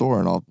the other store,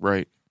 and I'll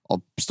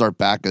start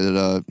back at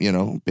a,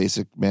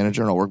 basic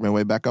manager, and I'll work my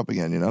way back up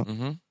again,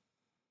 Mm-hmm.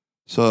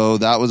 So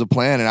that was a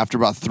plan. And after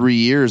about 3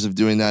 years of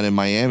doing that in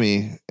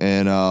Miami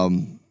and,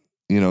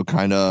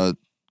 kind of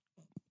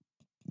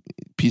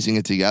piecing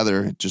it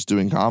together, just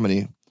doing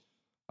comedy,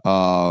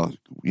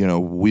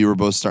 we were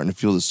both starting to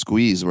feel the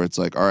squeeze where it's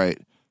like, all right,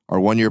 our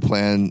 1-year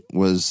plan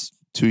was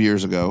 2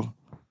 years ago.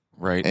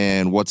 Right.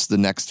 And what's the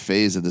next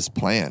phase of this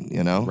plan,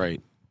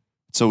 Right.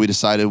 So we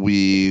decided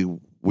we'd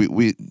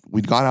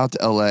gone out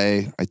to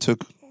LA.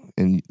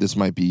 And this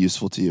might be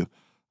useful to you.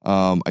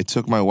 I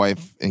took my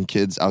wife and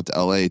kids out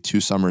to LA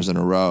 2 summers in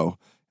a row,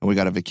 and we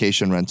got a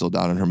vacation rental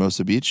down in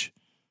Hermosa Beach.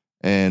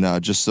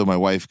 And just so my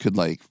wife could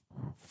like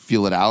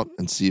feel it out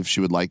and see if she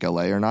would like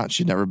LA or not.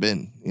 She'd never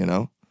been,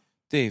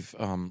 Dave,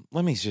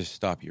 let me just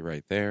stop you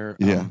right there.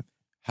 Yeah.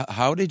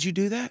 How did you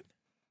do that?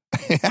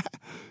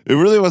 It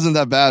really wasn't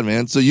that bad,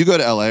 man. So you go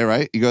to LA,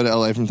 right? You go to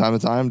LA from time to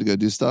time to go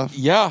do stuff?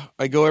 Yeah,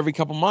 I go every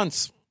couple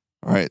months.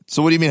 All right.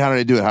 So what do you mean, how did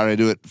I do it? How did I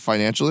do it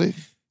financially?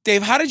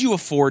 Dave, how did you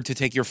afford to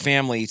take your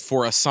family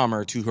for a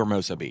summer to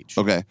Hermosa Beach?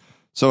 Okay.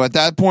 So at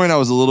that point, I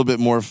was a little bit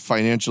more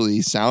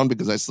financially sound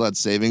because I still had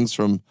savings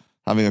from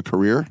having a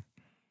career.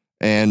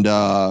 And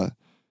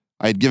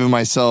I'd given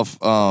myself,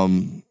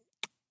 I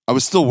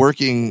was still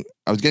working.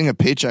 I was getting a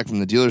paycheck from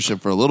the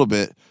dealership for a little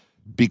bit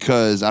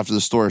because after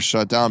the store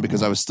shut down,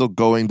 because I was still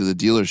going to the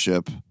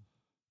dealership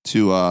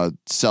to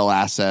sell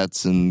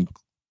assets and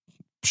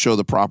show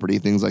the property,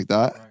 things like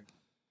that. Right.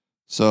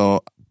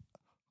 So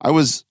I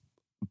was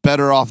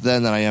better off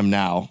then than I am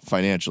now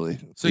financially.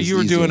 So you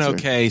were doing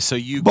okay. So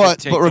you,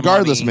 but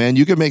regardless, man,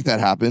 you could make that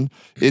happen.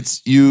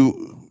 It's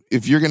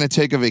if you're going to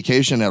take a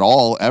vacation at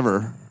all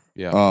ever,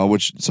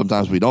 which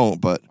sometimes we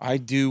don't, but I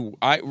do.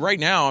 Right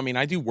now, I mean,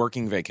 I do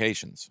working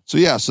vacations. So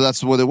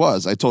that's what it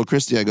was. I told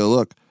Christy, I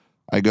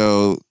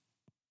go,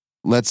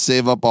 let's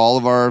save up all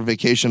of our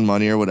vacation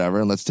money or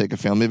whatever, and let's take a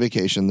family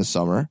vacation this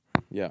summer.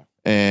 Yeah,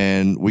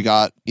 and we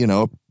got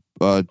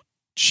a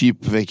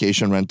cheap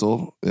vacation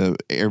rental.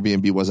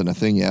 Airbnb wasn't a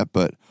thing yet,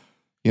 but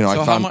so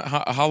I found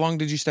how long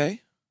did you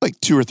stay? Like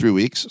 2 or 3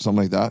 weeks,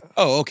 something like that.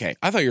 Oh, okay.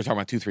 I thought you were talking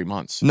about 2-3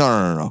 months.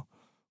 No.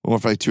 We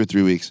went for like 2 or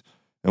 3 weeks,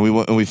 and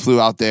we flew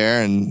out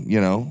there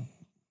and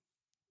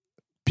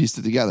pieced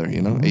it together.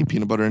 Ate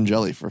peanut butter and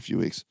jelly for a few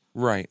weeks.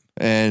 Right.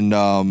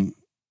 And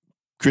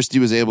Christy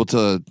was able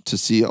to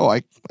see. Oh,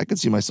 I could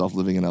see myself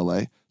living in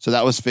LA. So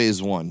that was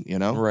phase 1.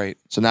 Right.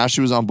 So now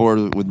she was on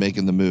board with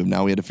making the move.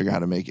 Now we had to figure out how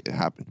to make it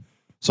happen.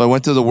 So I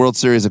went to the World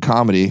Series of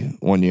Comedy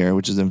one year,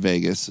 which is in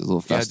Vegas, a little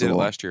festival. Yeah, I did it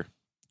last year.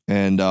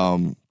 And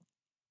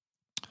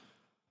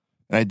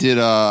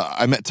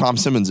I met Tom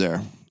Simmons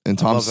there. And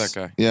I love that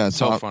guy. Yeah,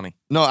 so funny.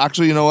 No,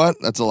 actually, you know what?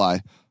 That's a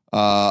lie.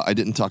 I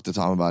didn't talk to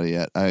Tom about it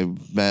yet. I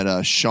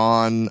met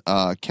Sean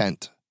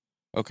Kent.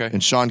 Okay.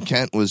 And Sean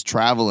Kent was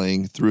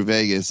traveling through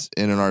Vegas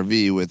in an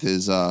RV with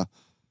his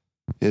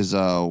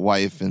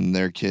wife and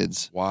their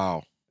kids.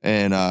 Wow.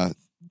 And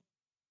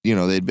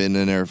they'd been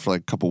in there for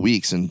like a couple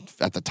weeks, and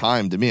at the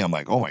time, to me, I'm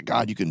like, oh my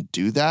God, you can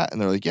do that?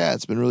 And they're like, yeah,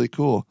 it's been really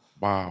cool.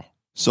 Wow.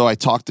 So I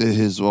talked to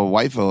his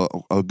wife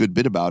a good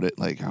bit about it,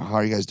 like, how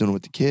are you guys doing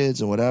with the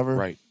kids and whatever?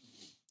 Right.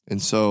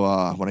 And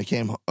so when I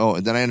came,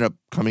 and then I ended up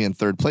coming in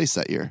 3rd place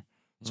that year.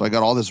 So I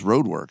got all this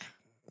road work,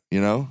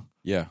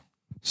 Yeah.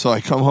 So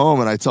I come home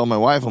and I tell my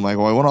wife, I'm like,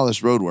 well, I want all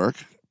this road work,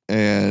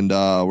 and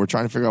we're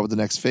trying to figure out what the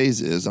next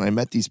phase is. And I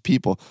met these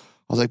people.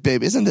 I was like,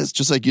 babe, isn't this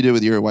just like you did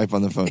with your wife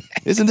on the phone?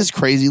 Isn't this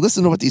crazy?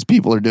 Listen to what these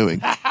people are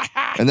doing.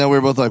 And then we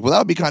were both like, well, that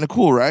would be kind of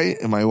cool, right?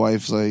 And my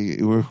wife's like,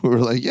 we were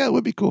like, yeah, it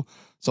would be cool.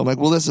 So I'm like,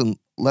 well, listen,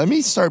 let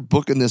me start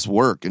booking this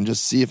work and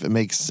just see if it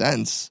makes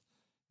sense.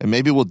 And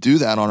maybe we'll do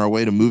that on our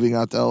way to moving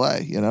out to LA,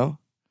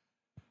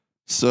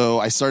 So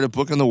I started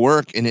booking the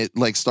work, and it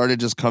like started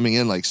just coming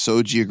in like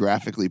so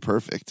geographically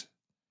perfect.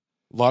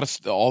 A lot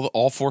of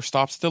all 4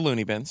 stops to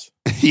Looney Bins.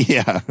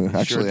 Yeah,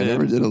 actually, I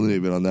never did a Looney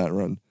Bin on that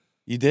run.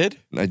 You did?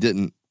 I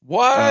didn't.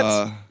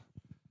 What?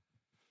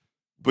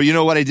 But you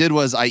know what I did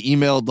was I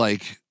emailed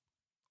like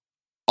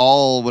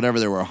whatever,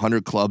 there were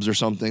 100 clubs or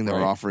something that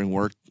were offering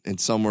work, and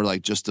some were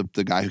like just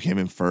the guy who came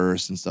in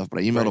first and stuff. But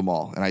I emailed them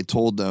all, and I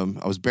told them,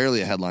 I was barely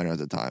a headliner at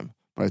the time,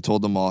 but I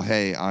told them all,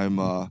 hey, I'm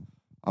a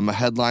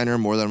headliner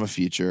more than I'm a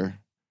feature,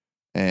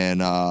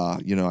 And,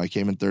 I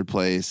came in third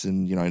place,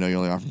 and, I know you're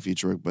only offering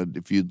feature work, but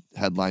if you'd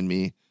headline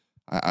me,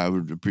 I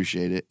would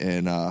appreciate it.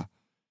 And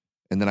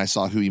then I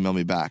saw who emailed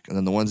me back. And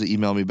then the ones that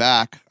emailed me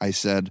back, I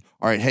said,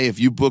 all right, hey, if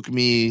you book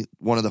me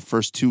one of the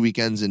first 2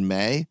 weekends in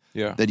May,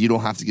 then you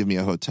don't have to give me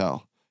a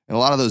hotel. And a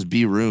lot of those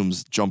B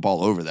rooms jump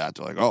all over that.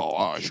 They're like,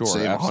 I should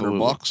save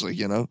 $100,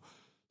 like,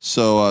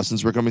 So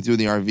since we're coming through in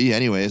the RV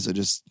anyways, I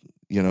just,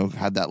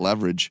 had that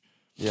leverage.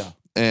 Yeah.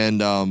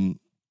 And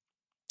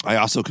I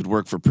also could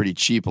work for pretty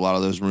cheap. A lot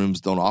of those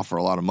rooms don't offer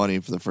a lot of money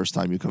for the first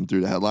time you come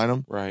through to headline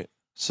them. Right.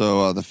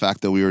 So the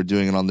fact that we were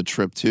doing it on the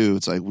trip too,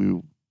 it's like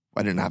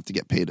I didn't have to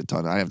get paid a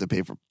ton. I didn't have to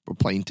pay for a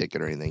plane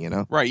ticket or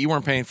anything, Right. You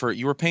were paying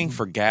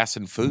for gas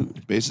and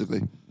food.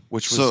 Basically.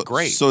 Which was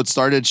great. So it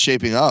started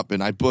shaping up,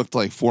 and I booked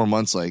like 4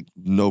 months, like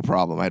no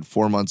problem. I had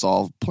 4 months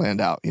all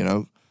planned out,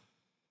 And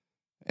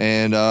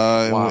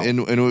and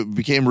it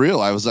became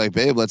real. I was like,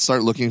 babe, let's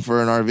start looking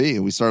for an RV.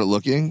 And we started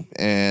looking,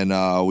 and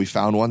we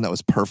found one that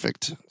was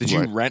perfect. Did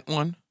you rent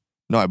one?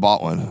 No, I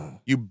bought one.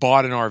 You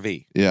bought an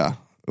RV? Yeah.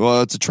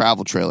 Well, it's a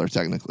travel trailer,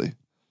 technically.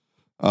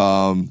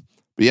 But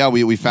yeah,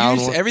 we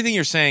found one. Everything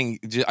you're saying,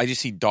 I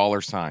just see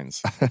dollar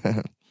signs.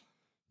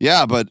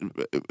 Yeah, but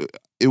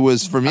it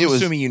was for me. I'm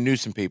assuming you knew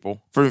some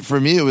people. For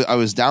me, I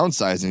was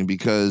downsizing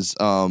because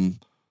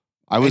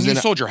I was. And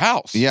you sold your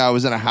house. Yeah, I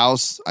was in a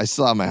house. I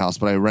still have my house,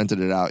 but I rented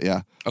it out.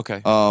 Yeah.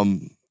 Okay.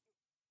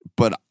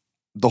 But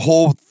the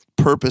whole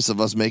purpose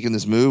of us making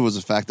this move was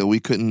the fact that we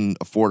couldn't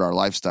afford our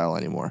lifestyle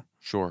anymore.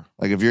 Sure.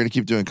 Like, if you're going to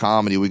keep doing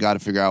comedy, we got to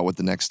figure out what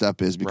the next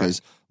step is,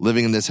 because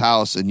living in this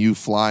house and you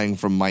flying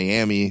from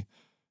Miami,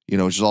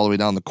 which is all the way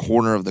down the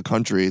corner of the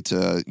country,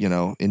 to,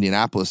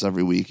 Indianapolis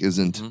every week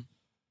isn't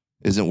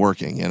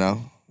working,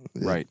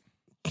 Right.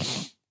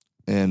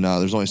 And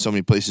there's only so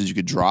many places you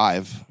could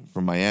drive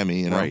from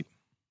Miami, Right.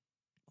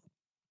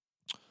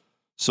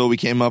 So we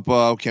came up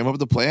with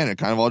the plan. It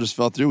kind of all just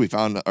fell through. We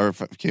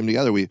came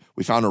together. We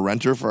found a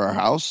renter for our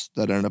house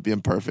that ended up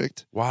being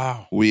perfect.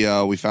 Wow. We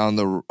found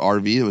the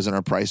RV that was in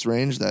our price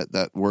range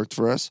that worked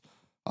for us.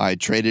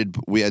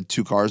 We had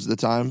 2 cars at the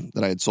time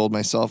that I had sold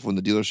myself when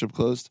the dealership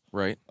closed.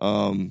 Right.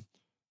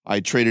 I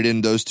traded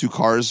in those 2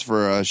 cars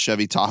for a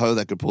Chevy Tahoe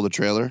that could pull the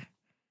trailer.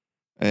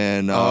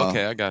 And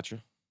okay, I got you.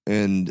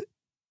 And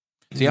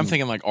see, I'm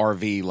thinking like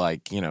RV,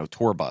 like,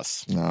 tour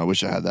bus. No, I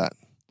wish I had that.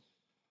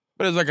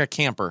 But it's like a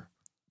camper.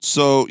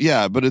 So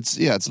yeah, but it's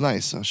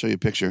nice. I'll show you a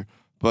picture.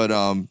 But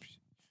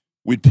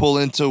we'd pull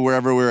into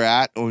wherever we were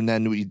at, and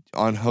then we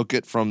unhook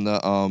it from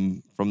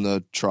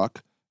the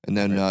truck, and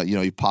then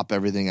you pop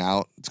everything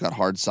out. It's got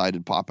hard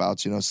sided pop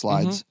outs,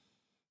 slides,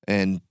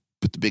 and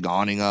put the big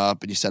awning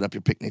up, and you set up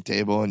your picnic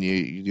table, and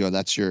you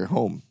that's your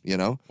home,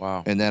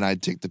 Wow. And then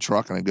I'd take the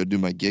truck and I'd go do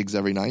my gigs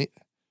every night,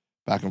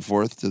 back and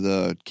forth to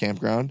the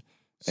campground.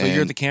 So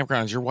you're at the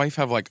campground. Does your wife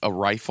have like a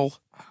rifle?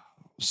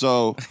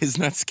 So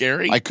isn't that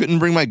scary? I couldn't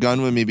bring my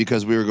gun with me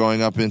because we were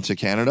going up into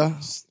Canada,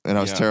 and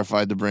I was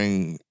terrified to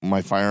bring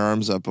my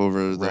firearms up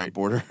over that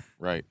border.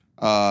 Right.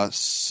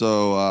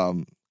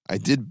 So I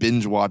did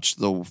binge watch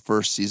the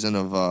first season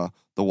of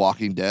The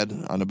Walking Dead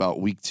on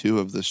about week 2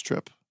 of this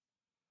trip,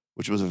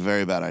 which was a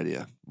very bad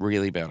idea.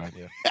 Really bad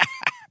idea.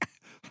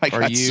 I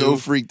got so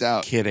freaked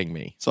out. Kidding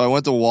me? So I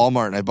went to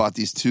Walmart and I bought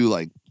these 2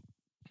 like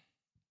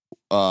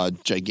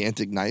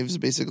gigantic knives,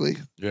 basically.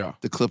 Yeah.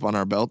 To clip on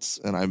our belts,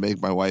 and I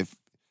make my wife.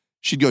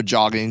 She'd go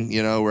jogging,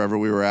 wherever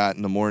we were at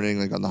in the morning,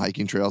 like on the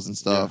hiking trails and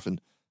stuff. Yeah.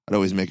 And I'd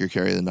always make her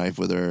carry the knife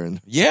with her.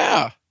 And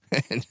yeah.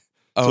 And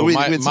so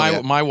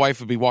my wife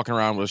would be walking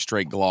around with a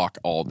straight Glock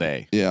all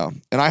day. Yeah.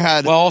 And I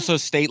had also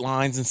state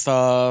lines and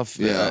stuff.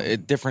 Yeah.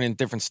 In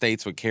different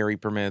states with carry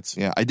permits.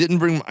 Yeah. I didn't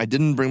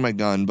bring my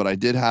gun, but I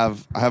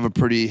have a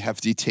pretty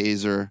hefty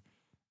taser,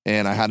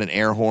 and I had an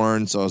air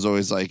horn. So I was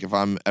always like, if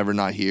I'm ever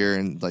not here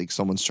and like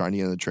someone's trying to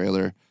get in the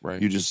trailer,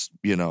 you just,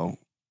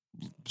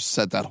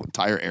 set that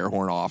entire air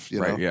horn off,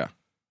 Right, yeah.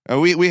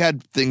 And we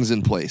had things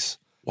in place.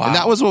 Wow. And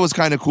that was what was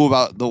kind of cool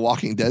about the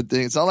Walking Dead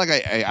thing. It's not like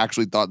I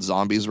actually thought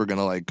zombies were going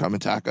to like come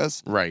attack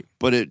us. Right.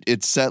 But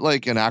it set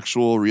like an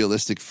actual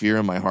realistic fear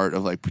in my heart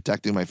of like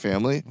protecting my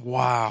family.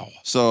 Wow.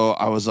 So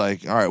I was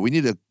like, all right, we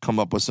need to come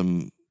up with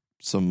some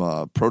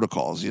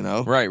protocols,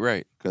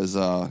 Right. Because,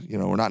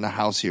 we're not in a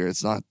house here.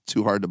 It's not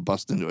too hard to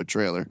bust into a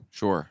trailer.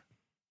 Sure.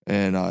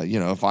 And,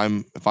 if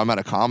I'm at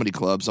a comedy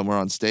club somewhere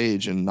on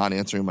stage and not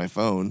answering my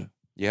phone.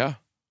 Yeah.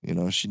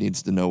 She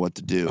needs to know what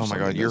to do. Oh my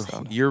God.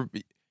 You're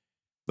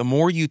the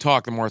more you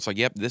talk, the more it's like,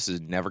 yep, this is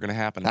never going to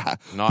happen.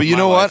 But you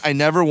know what? I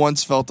never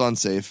once felt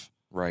unsafe.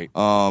 Right.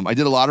 I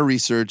did a lot of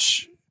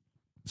research.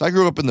 So I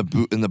grew up in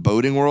the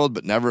boating world,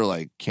 but never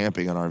like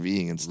camping and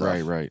RVing and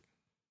stuff. Right.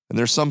 And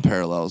there's some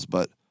parallels,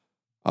 but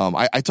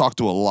I talked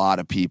to a lot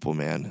of people,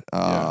 man,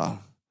 about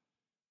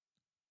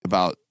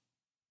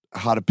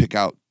how to pick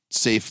out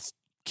safe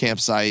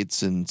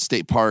campsites and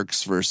state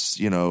parks versus,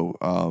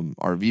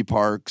 RV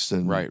parks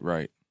and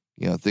right.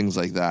 Things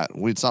like that.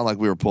 It's not like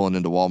we were pulling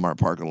into Walmart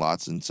parking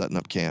lots and setting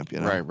up camp,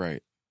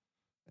 Right.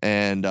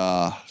 And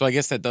so I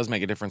guess that does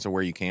make a difference of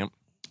where you camp.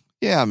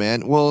 Yeah,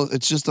 man. Well,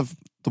 it's just the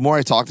more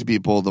I talk to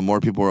people, the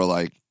more people are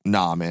like,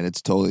 nah, man,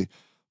 it's totally.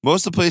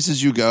 most of the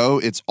places you go,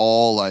 it's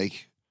all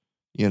like,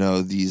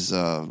 these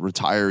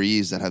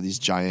retirees that have these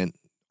giant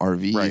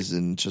RVs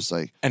and just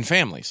like and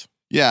families.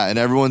 Yeah, and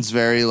everyone's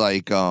very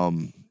like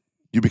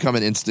you become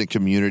an instant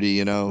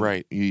community,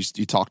 Right.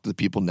 You talk to the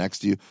people next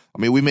to you.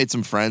 I mean, we made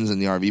some friends in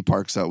the RV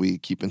parks that we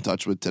keep in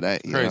touch with today.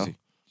 Crazy.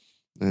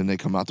 And they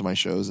come out to my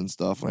shows and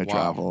stuff when I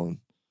travel. And,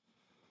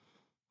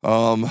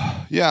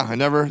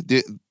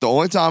 the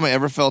only time I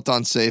ever felt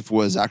unsafe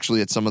was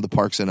actually at some of the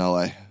parks in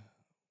LA.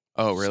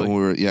 Oh, really?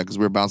 So because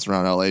we were bouncing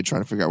around LA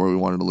trying to figure out where we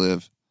wanted to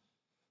live.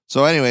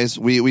 So anyways,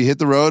 we hit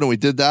the road and we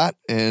did that.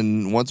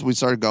 And once we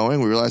started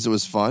going, we realized it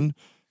was fun.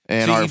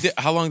 And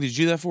how long did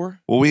you do that for?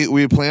 Well,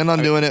 we planned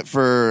on doing it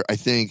for, I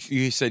think...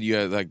 You said you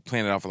had like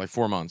planned it out for like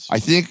 4 months. I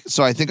think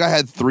I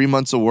had 3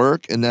 months of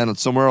work, and then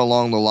somewhere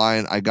along the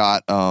line, I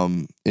got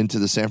into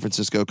the San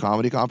Francisco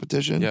comedy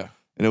competition. Yeah.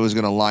 And it was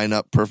going to line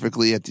up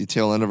perfectly at the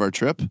tail end of our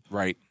trip.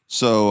 Right.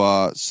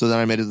 So then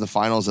I made it to the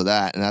finals of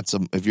that,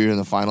 and if you're in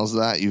the finals of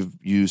that,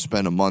 you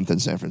spend a month in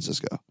San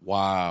Francisco.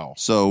 Wow.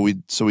 So we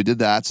did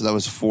that. So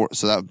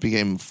that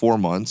became 4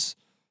 months.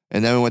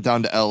 And then we went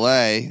down to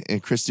LA,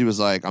 and Christy was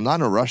like, I'm not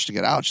in a rush to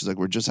get out. She's like,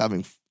 we're just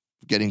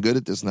getting good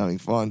at this and having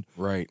fun.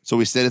 Right. So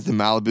we stayed at the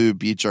Malibu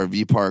Beach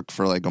RV Park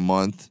for like a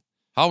month.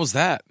 How was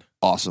that?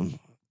 Awesome.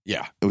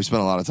 Yeah. And we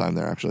spent a lot of time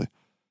there, actually.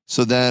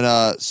 So then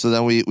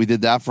we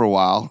did that for a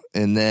while.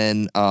 And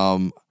then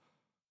I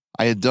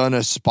had done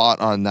a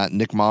spot on that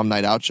Nick Mom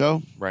Night Out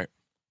show. Right.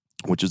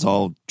 Which is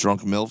all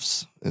drunk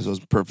MILFs. It was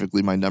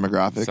perfectly my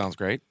demographic. Sounds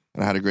great.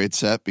 And I had a great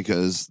set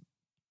because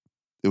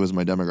it was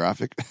my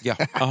demographic. Yeah.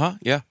 Uh-huh.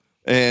 Yeah.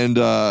 And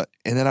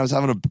then I was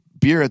having a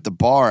beer at the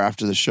bar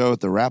after the show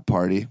at the rap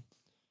party.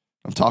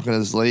 I'm talking to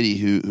this lady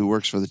who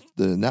works for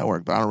the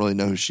network, but I don't really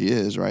know who she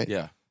is, right?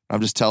 Yeah.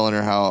 I'm just telling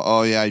her how,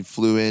 I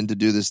flew in to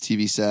do this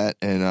TV set,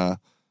 and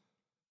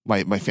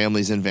my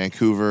family's in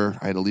Vancouver.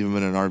 I had to leave them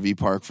in an RV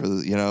park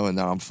and then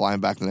I'm flying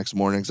back the next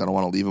morning because I don't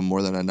want to leave them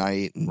more than a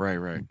night. And,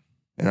 right.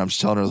 And I'm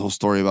just telling her the whole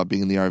story about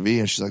being in the RV,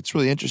 and she's like, it's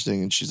really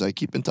interesting. And she's like,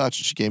 keep in touch.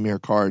 And she gave me her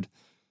card.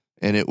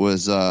 And it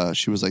was,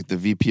 she was like the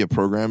VP of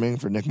programming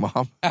for Nick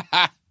Mom.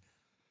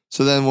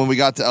 So then when we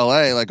got to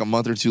LA, like a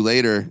month or two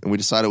later, and we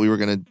decided we were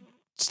going to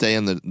stay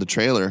in the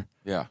trailer.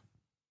 Yeah.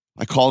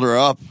 I called her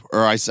up,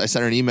 or I sent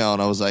her an email,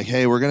 and I was like,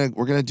 hey, we're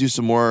gonna do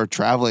some more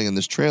traveling in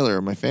this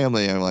trailer, my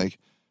family. I'm like,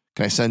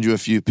 can I send you a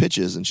few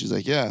pitches? And she's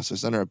like, yeah. So I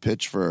sent her a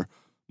pitch for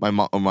my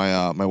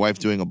wife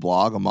doing a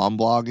blog, a mom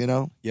blog,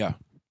 Yeah.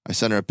 I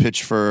sent her a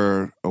pitch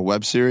for a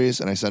web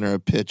series, and I sent her a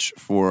pitch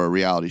for a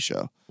reality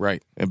show.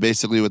 Right. And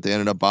basically what they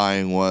ended up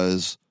buying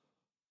was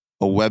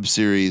a web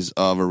series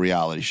of a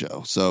reality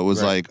show. So it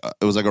was like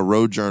a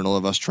road journal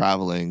of us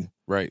traveling.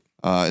 Right.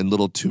 In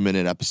little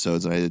 2-minute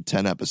episodes, and I did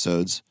 10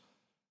 episodes.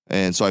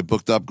 And so I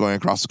booked up going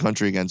across the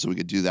country again so we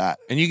could do that.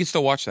 And you can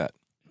still watch that.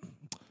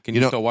 Can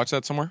you still watch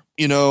that somewhere?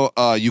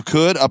 You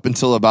could up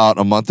until about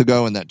a month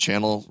ago, and that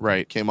channel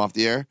came off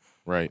the air.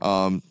 Right.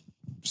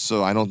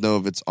 So I don't know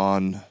if it's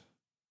on.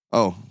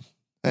 Oh,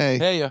 hey.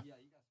 Hey, yeah.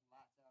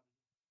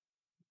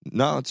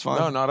 No, it's fine.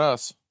 No, not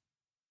us.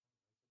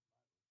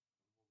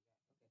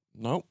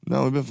 Nope.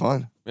 No, we've been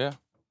fine. Yeah.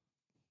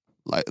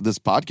 This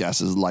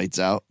podcast is lights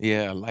out.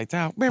 Yeah, lights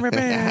out.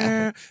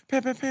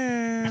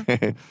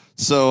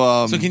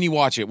 So can you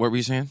watch it? What were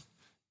you saying?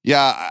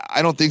 Yeah,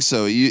 I don't think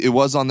so. It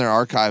was on their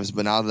archives,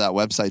 but now that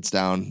website's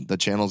down, the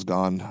channel's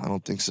gone. I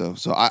don't think so.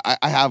 So I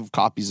have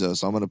copies though,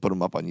 so I'm going to put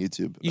them up on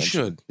YouTube. You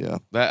should. Yeah.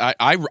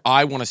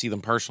 I want to see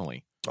them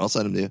personally. I'll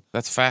send them to you.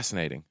 That's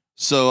fascinating.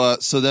 So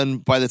then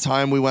by the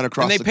time we went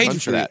across the country, you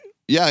for that.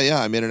 Yeah,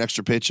 I made an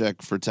extra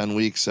paycheck for 10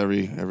 weeks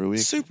every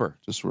week. Super.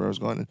 Just where I was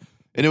going.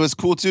 And it was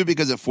cool too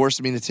because it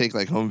forced me to take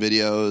like home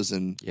videos,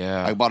 and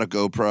I bought a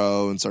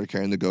GoPro and started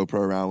carrying the GoPro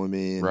around with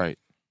me. And, right.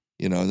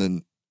 And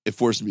then it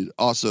forced me to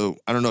also,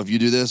 I don't know if you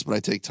do this, but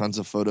I take tons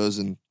of photos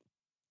and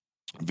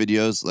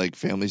videos, like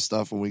family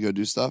stuff when we go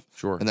do stuff.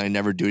 Sure. And then I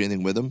never do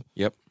anything with them.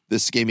 Yep.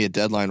 This gave me a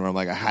deadline where I'm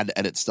like, I had to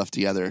edit stuff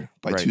together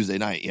by Tuesday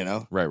night,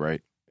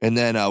 Right. And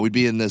then we'd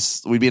be in a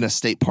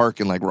state park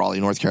in like Raleigh,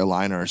 North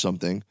Carolina or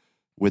something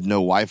with no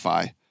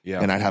Wi-Fi.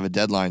 Yeah. And I'd have a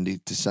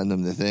deadline to send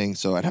them the thing.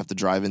 So I'd have to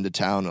drive into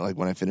town like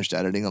when I finished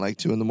editing at like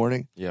 2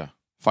 a.m. Yeah.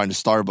 Find a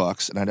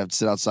Starbucks, and I'd have to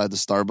sit outside the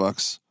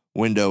Starbucks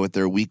window with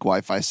their weak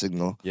Wi-Fi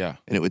signal. Yeah.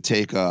 And it would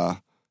take an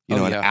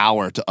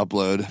hour to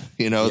upload,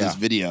 this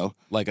video.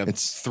 Like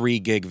it's 3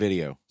 gig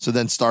video. So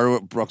then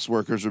Starbucks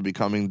workers would be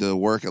coming to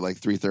work at like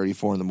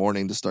 3:34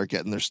 in to start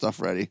getting their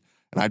stuff ready.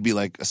 And I'd be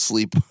like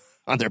asleep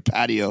on their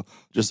patio,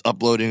 just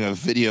uploading a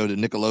video to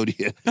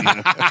Nickelodeon.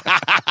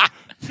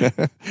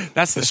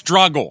 That's the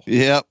struggle.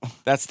 Yep.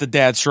 That's the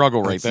dad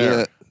struggle right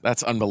there. It.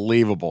 That's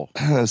unbelievable.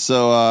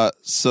 So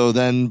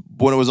then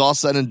when it was all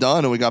said and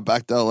done and we got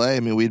back to LA, I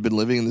mean, we'd been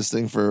living in this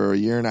thing for a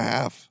year and a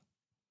half.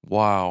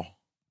 Wow.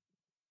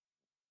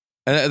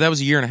 And that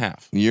was a year and a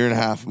half. A year and a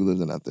half we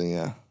lived in that thing,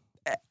 yeah.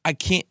 I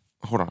can't,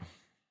 hold on.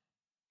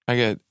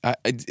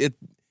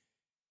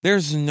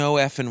 There's no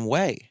effing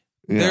way.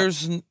 Yeah.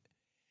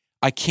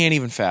 I can't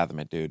even fathom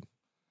it, dude.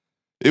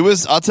 It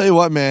was. I'll tell you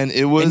what, man.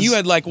 It was. And you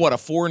had like what, a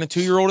 4 and a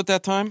 2-year-old at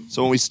that time?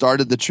 So when we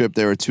started the trip,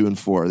 they were 2 and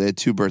 4. They had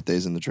 2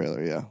 birthdays in the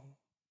trailer. Yeah.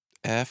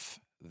 F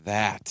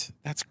that.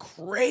 That's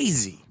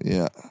crazy.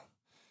 Yeah.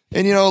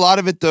 And a lot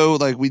of it though,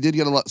 like we did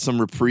get some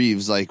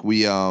reprieves. Like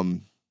we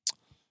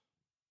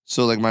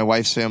so like my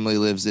wife's family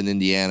lives in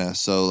Indiana,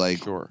 so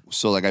like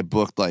I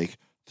booked like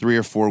 3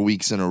 or 4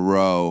 weeks in a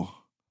row,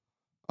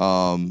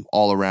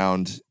 all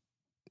around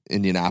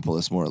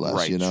Indianapolis, more or less.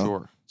 Right.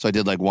 Sure. So I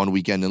did like 1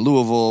 weekend in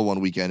Louisville, 1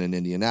 weekend in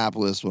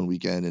Indianapolis, 1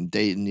 weekend in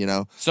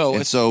Dayton.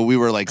 So we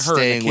were like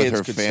staying with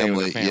her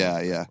family.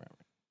 Yeah.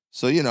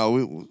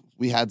 So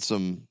we had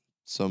some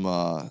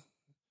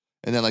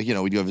and then, like,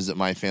 we'd go visit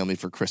my family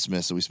for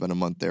Christmas, so we spent a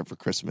month there for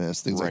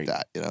Christmas, things like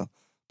that, But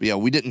yeah,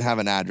 we didn't have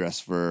an address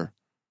for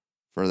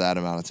that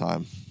amount of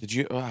time. Did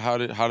you? How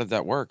did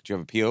that work? Do you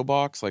have a P.O.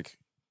 box? Like,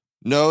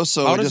 no.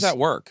 So how does that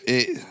work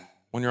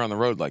when you're on the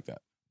road like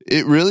that?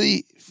 It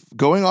really,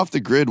 going off the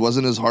grid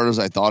wasn't as hard as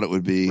I thought it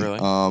would be. Really?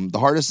 The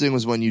hardest thing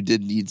was when you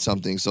did need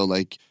something. So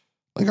like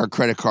our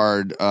credit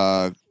card,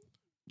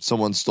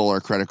 someone stole our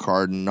credit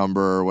card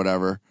number or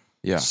whatever.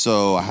 Yeah.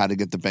 So I had to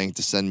get the bank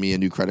to send me a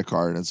new credit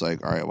card, and it's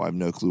like, all right, well, I have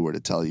no clue where to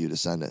tell you to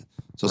send it.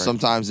 So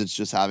sometimes it's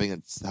just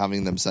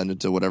having them send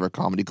it to whatever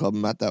comedy club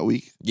I'm at that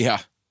week. Yeah.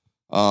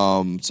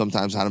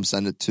 Sometimes I had them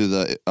send it to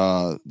the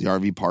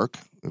RV park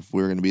if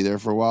we were going to be there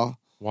for a while.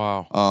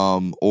 Wow.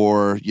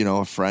 Or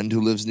a friend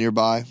who lives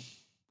nearby.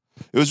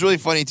 It was really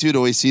funny too to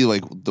always see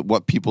like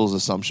what people's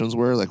assumptions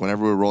were. Like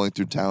whenever we were rolling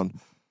through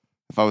town,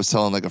 if I was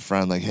telling like a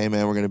friend, like, "Hey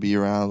man, we're going to be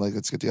around. Like,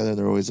 let's get together,"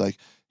 they're always like,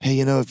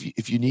 "Hey,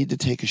 if you need to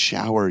take a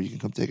shower, you can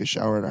come take a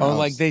shower at our house." Oh,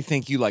 like they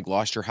think you like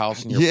lost your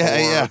house and you're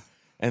yeah.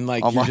 And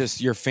like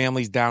your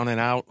family's down and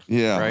out.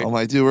 Yeah. Right? I'm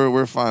like, dude,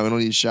 we're fine. We don't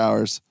need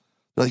showers.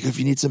 They're like, if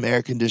you need some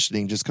air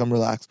conditioning, just come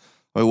relax.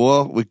 I'm like,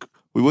 well,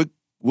 we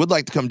would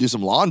like to come do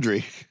some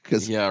laundry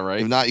because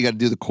if not, you got to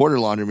do the quarter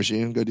laundry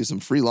machine. Go do some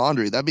free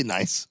laundry. That'd be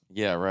nice.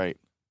 Yeah, right.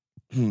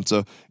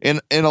 So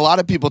and a lot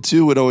of people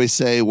too would always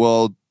say,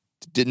 well,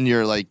 didn't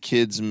your like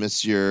kids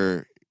miss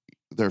their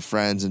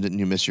friends and didn't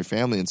you miss your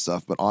family and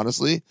stuff? But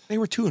honestly, they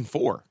were 2 and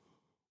 4.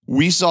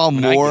 We saw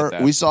more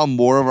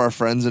of our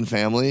friends and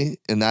family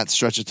in that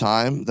stretch of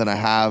time than I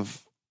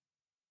have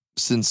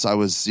since I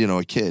was,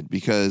 a kid.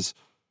 Because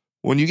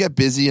when you get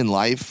busy in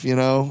life, you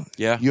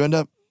end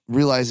up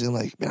realizing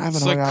like, man, I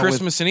haven't hung out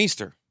Christmas and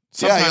Easter.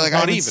 Sometimes you're like,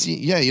 not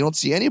even. You don't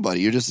see anybody.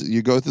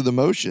 You go through the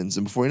motions,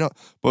 and before you know.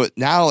 But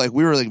now, like,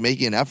 we were like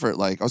making an effort.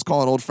 Like, I was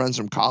calling old friends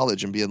from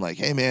college and being like,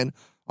 "Hey, man,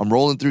 I'm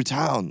rolling through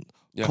town.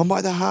 Come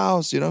by the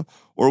house,"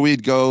 Or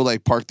we'd go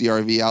like park the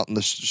RV out in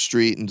the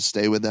street and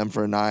stay with them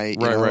for a night.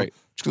 Right.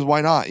 Because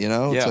why not?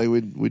 Yeah. It's like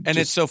we'd and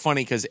it's so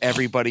funny because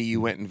everybody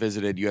you went and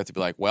visited, you have to be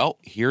like, well,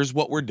 here's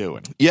what we're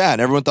doing. Yeah,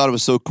 and everyone thought it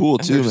was so cool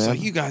too, man.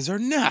 Like, you guys are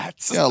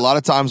nuts. Yeah, a lot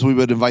of times we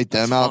would invite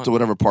them out to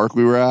whatever park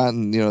we were at,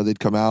 and they'd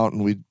come out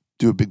and we'd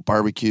do a big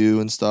barbecue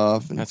and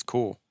stuff. And that's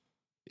cool.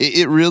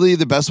 It really,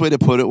 the best way to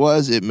put it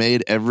was, it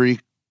made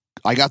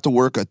I got to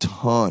work a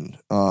ton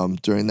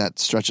during that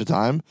stretch of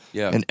time.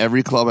 Yeah. And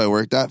every club I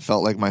worked at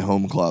felt like my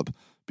home club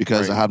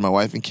because I had my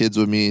wife and kids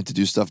with me to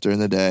do stuff during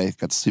the day.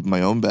 Got to sleep in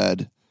my own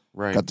bed.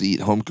 Right. Got to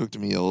eat home cooked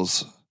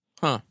meals.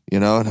 Huh.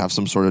 And have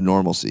some sort of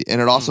normalcy. And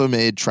it also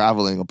made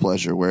traveling a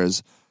pleasure,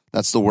 whereas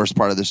that's the worst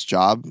part of this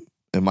job,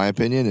 in my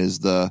opinion,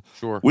 is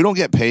we don't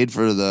get paid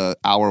for the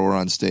hour we're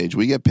on stage.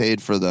 We get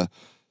paid for the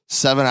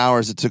 7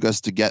 hours it took us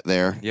to get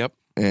there. Yep.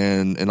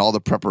 And all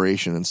the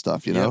preparation and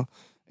stuff, know?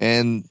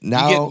 And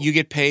now you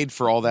get paid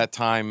for all that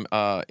time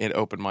at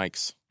open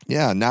mics.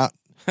 Yeah, now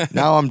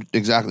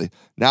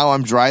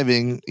I'm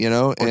driving,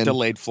 or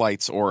delayed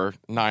flights or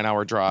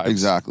 9-hour drives.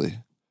 Exactly.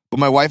 But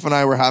my wife and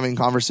I were having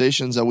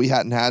conversations that we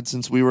hadn't had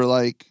since we were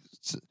like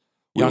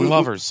young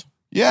lovers.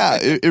 Yeah,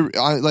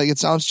 it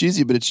sounds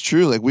cheesy, but it's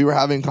true. Like we were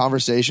having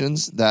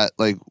conversations that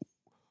like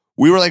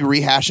we were like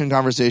rehashing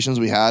conversations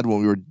we had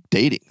when we were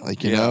dating.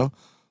 Like you know,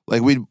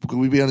 like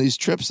we'd be on these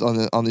trips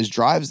on these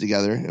drives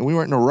together, and we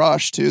weren't in a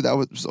rush too. That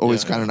was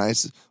always kind of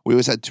nice. We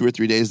always had 2 or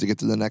 3 days to get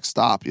to the next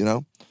stop,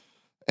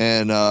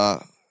 and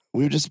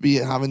we would just be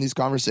having these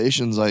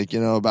conversations like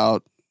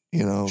about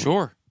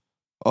sure.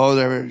 Oh,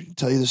 they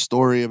tell you the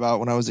story about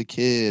when I was a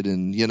kid,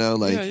 and it was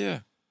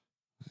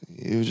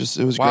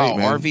wow, great,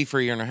 man. RV for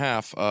a year and a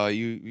half.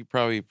 You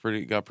probably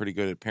got pretty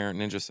good at parent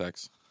ninja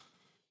sex.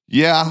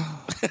 Yeah,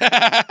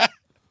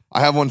 I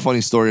have one funny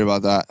story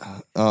about that.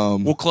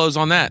 We'll close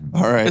on that.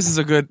 All right, this is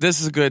a good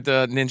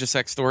ninja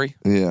sex story.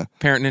 Yeah,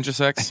 parent ninja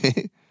sex.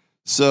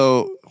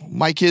 So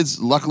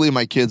luckily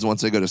my kids,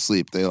 once they go to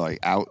sleep, they like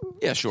out.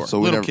 Yeah, sure. So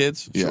little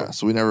kids. Yeah, sure.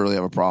 So we never really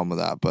have a problem with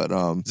that. But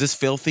is this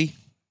filthy?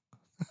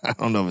 I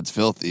don't know if it's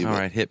filthy. All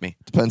right, hit me.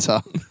 Depends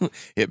how.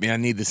 Hit me. I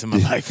need this in my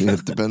life.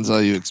 It depends how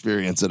you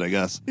experience it, I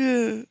guess.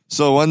 Yeah.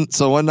 So one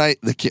night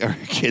our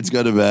kids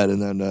go to bed,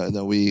 and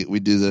then we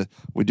do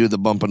the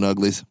bump and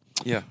uglies.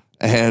 Yeah.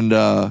 And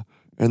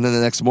then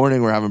the next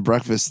morning we're having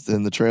breakfast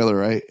in the trailer,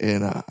 right?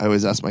 And I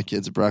always ask my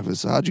kids at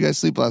breakfast, "How'd you guys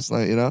sleep last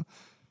night?"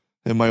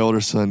 And my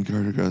older son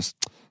Carter goes,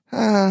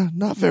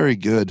 "Not very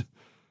good."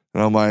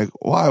 And I'm like,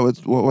 "Why?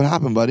 What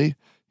happened, buddy?"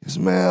 He goes,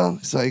 man,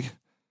 he's like, I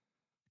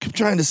kept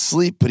trying to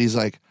sleep, but he's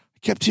like, I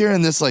kept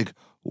hearing this like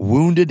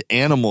wounded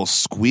animal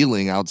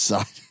squealing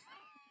outside.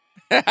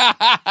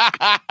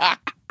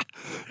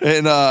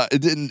 And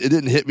it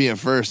didn't hit me at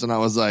first, and I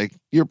was like,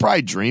 "You're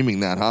probably dreaming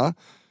that, huh?"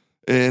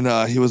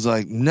 And he was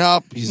like,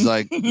 "Nope." He's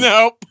like,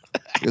 "Nope,"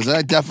 because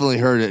I definitely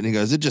heard it. And he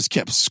goes, "It just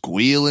kept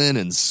squealing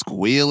and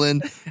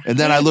squealing." And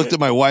then I looked at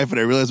my wife, and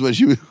I realized what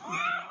she was.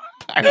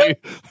 I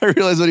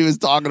realized what he was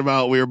talking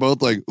about. We were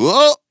both like,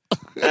 "Whoa!"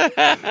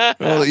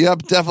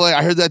 Yep, definitely.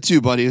 I heard that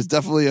too, buddy. It's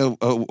definitely a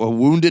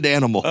wounded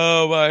animal.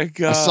 Oh my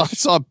god! I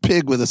saw a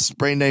pig with a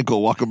sprained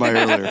ankle walking by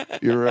earlier.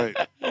 You're right.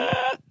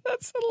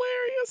 That's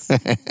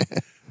hilarious.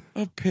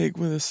 A pig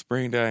with a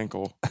sprained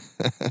ankle.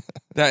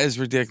 That is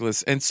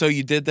ridiculous. And so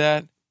you did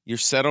that. You're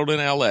settled in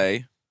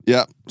L.A.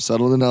 Yep,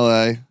 settled in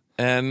L.A.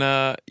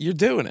 And you're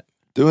doing it.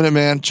 Doing it,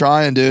 man.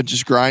 Trying, dude.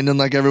 Just grinding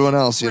like everyone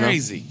else, you know?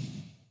 Crazy.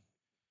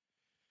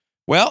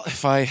 Well,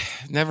 if I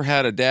never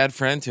had a dad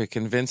friend to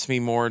convince me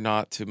more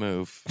not to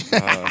move,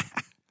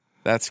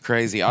 that's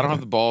crazy. I don't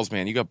have the balls,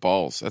 man. You got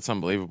balls. That's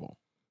unbelievable.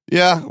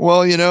 Yeah,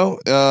 well, you know,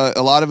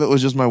 a lot of it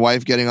was just my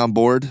wife getting on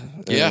board.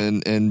 Yeah,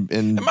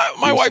 and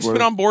my wife's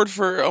been on board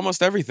for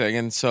almost everything,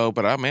 and so,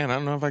 but man, I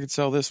don't know if I could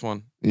sell this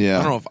one. Yeah,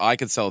 I don't know if I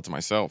could sell it to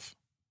myself.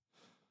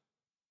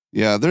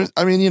 Yeah,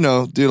 I mean, you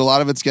know, dude, a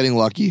lot of it's getting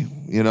lucky.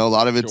 You know, a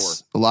lot of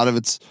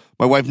it's.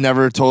 My wife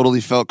never totally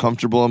felt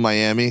comfortable in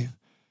Miami.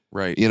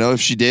 Right. You know, if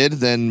she did,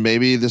 then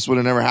maybe this would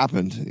have never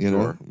happened. You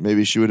know,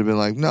 maybe she would have been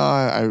like,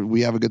 no,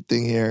 we have a good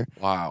thing here.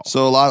 Wow.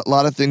 So a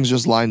lot of things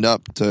just lined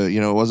up to, you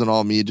know, it wasn't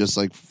all me just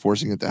like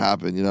forcing it to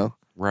happen, you know?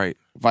 Right.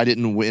 If I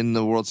didn't win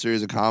the World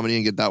Series of Comedy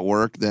and get that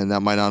work, then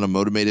that might not have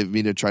motivated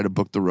me to try to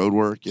book the road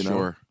work, you know?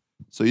 Sure.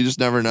 So you just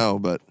never know.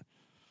 But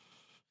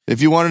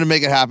if you wanted to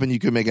make it happen, you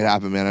could make it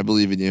happen, man. I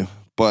believe in you.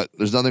 But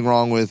there's nothing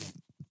wrong with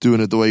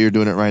doing it the way you're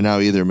doing it right now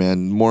either,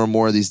 man. More and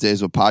more these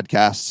days with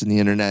podcasts and the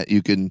internet,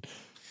 you can...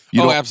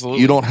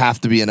 absolutely. You don't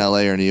have to be in LA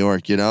or New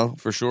York, you know?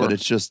 For sure. But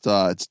it's just,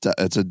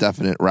 it's a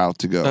definite route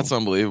to go. That's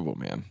unbelievable,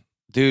 man.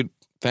 Dude,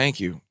 thank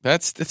you.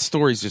 That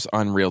story's just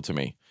unreal to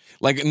me.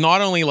 Like,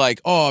 not only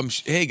like,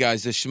 hey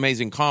guys, this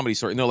amazing comedy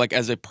story. No, like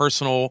as a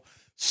personal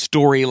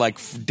story, like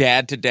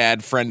dad to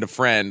dad, friend to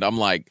friend. I'm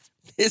like,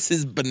 this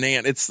is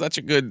banana. It's such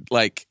a good,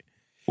 like,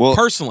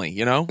 personally,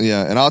 you know?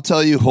 Yeah. And I'll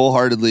tell you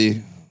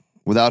wholeheartedly,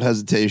 without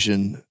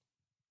hesitation,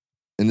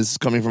 and this is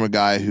coming from a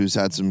guy who's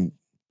had some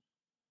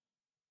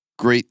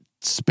great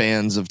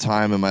spans of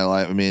time in my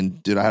life. I mean,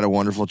 dude, I had a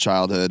wonderful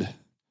childhood.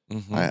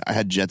 Mm-hmm. I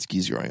had jet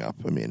skis growing up.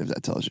 I mean, if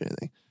that tells you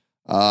anything.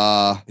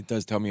 It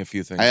does tell me a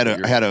few things. I had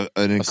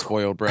a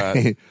spoiled brat.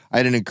 I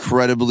had an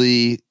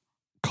incredibly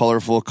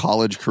colorful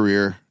college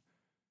career.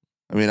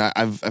 I mean,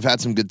 I've had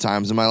some good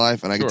times in my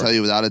life, and I can tell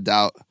you without a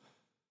doubt,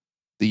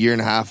 the year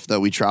and a half that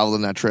we traveled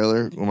in that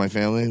trailer with my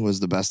family was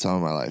the best time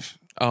of my life.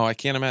 Oh, I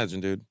can't imagine,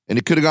 dude. And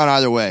it could have gone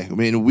either way. I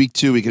mean, week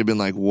 2, we could have been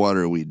like, what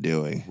are we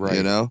doing? Right.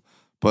 You know?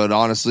 But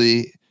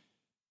honestly,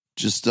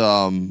 just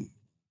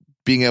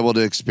being able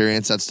to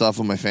experience that stuff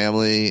with my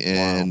family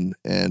and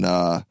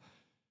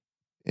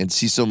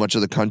see so much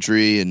of the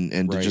country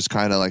and to just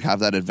kind of like have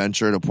that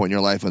adventure at a point in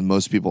your life when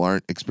most people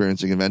aren't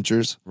experiencing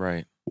adventures,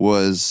 right,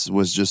 was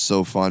just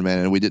so fun, man.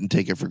 And we didn't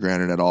take it for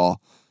granted at all.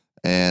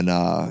 And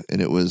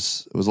it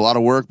was a lot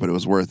of work, but it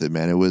was worth it,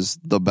 man. It was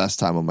the best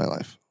time of my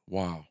life.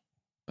 Wow,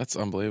 that's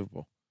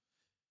unbelievable.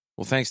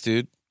 Well, thanks,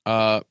 dude.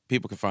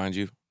 People can find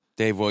you.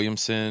 Dave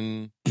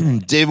Williamson.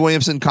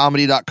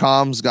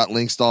 DaveWilliamsonComedy.com's got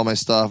links to all my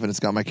stuff, and it's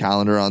got my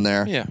calendar on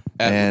there. Yeah.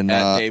 At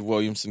Dave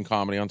Williamson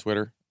Comedy on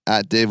Twitter.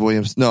 At Dave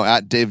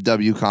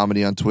W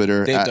Comedy on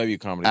Twitter. Dave W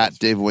Comedy. At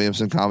Dave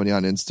Williamson Comedy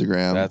on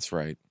Instagram. That's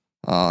right.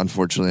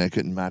 Unfortunately, I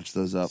couldn't match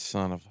those up.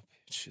 Son of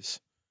a bitches.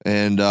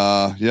 And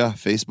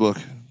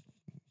Facebook.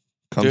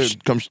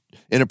 Come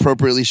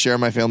inappropriately share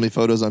my family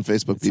photos on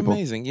Facebook, it's people.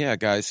 Amazing. Yeah,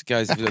 guys,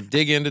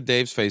 dig into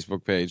Dave's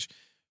Facebook page.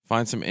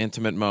 Find some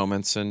intimate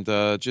moments and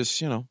just,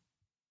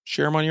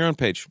 share them on your own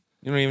page.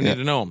 You don't even need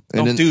to know them.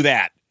 Don't do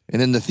that.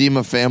 And in the theme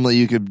of family,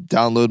 you could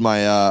download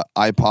my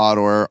iPod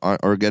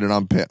or get it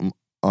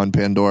on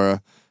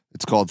Pandora.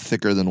 It's called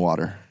Thicker Than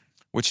Water.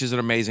 Which is an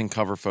amazing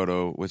cover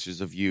photo, which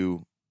is of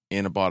you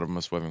in the bottom of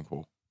a swimming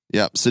pool.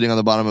 Yep, sitting on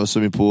the bottom of a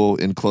swimming pool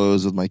in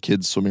clothes with my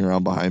kids swimming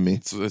around behind me.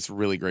 It's a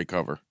really great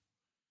cover.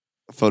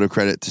 Photo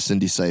credit to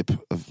Cindy Sipe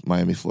of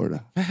Miami,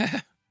 Florida.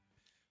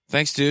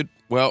 Thanks, dude.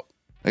 Well,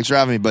 thanks for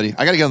having me, buddy.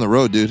 I got to get on the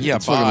road, dude. Yeah,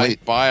 it's fucking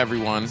late. Bye,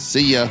 everyone.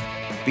 See ya.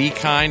 Be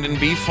kind and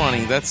be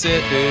funny. That's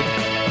it,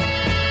 dude.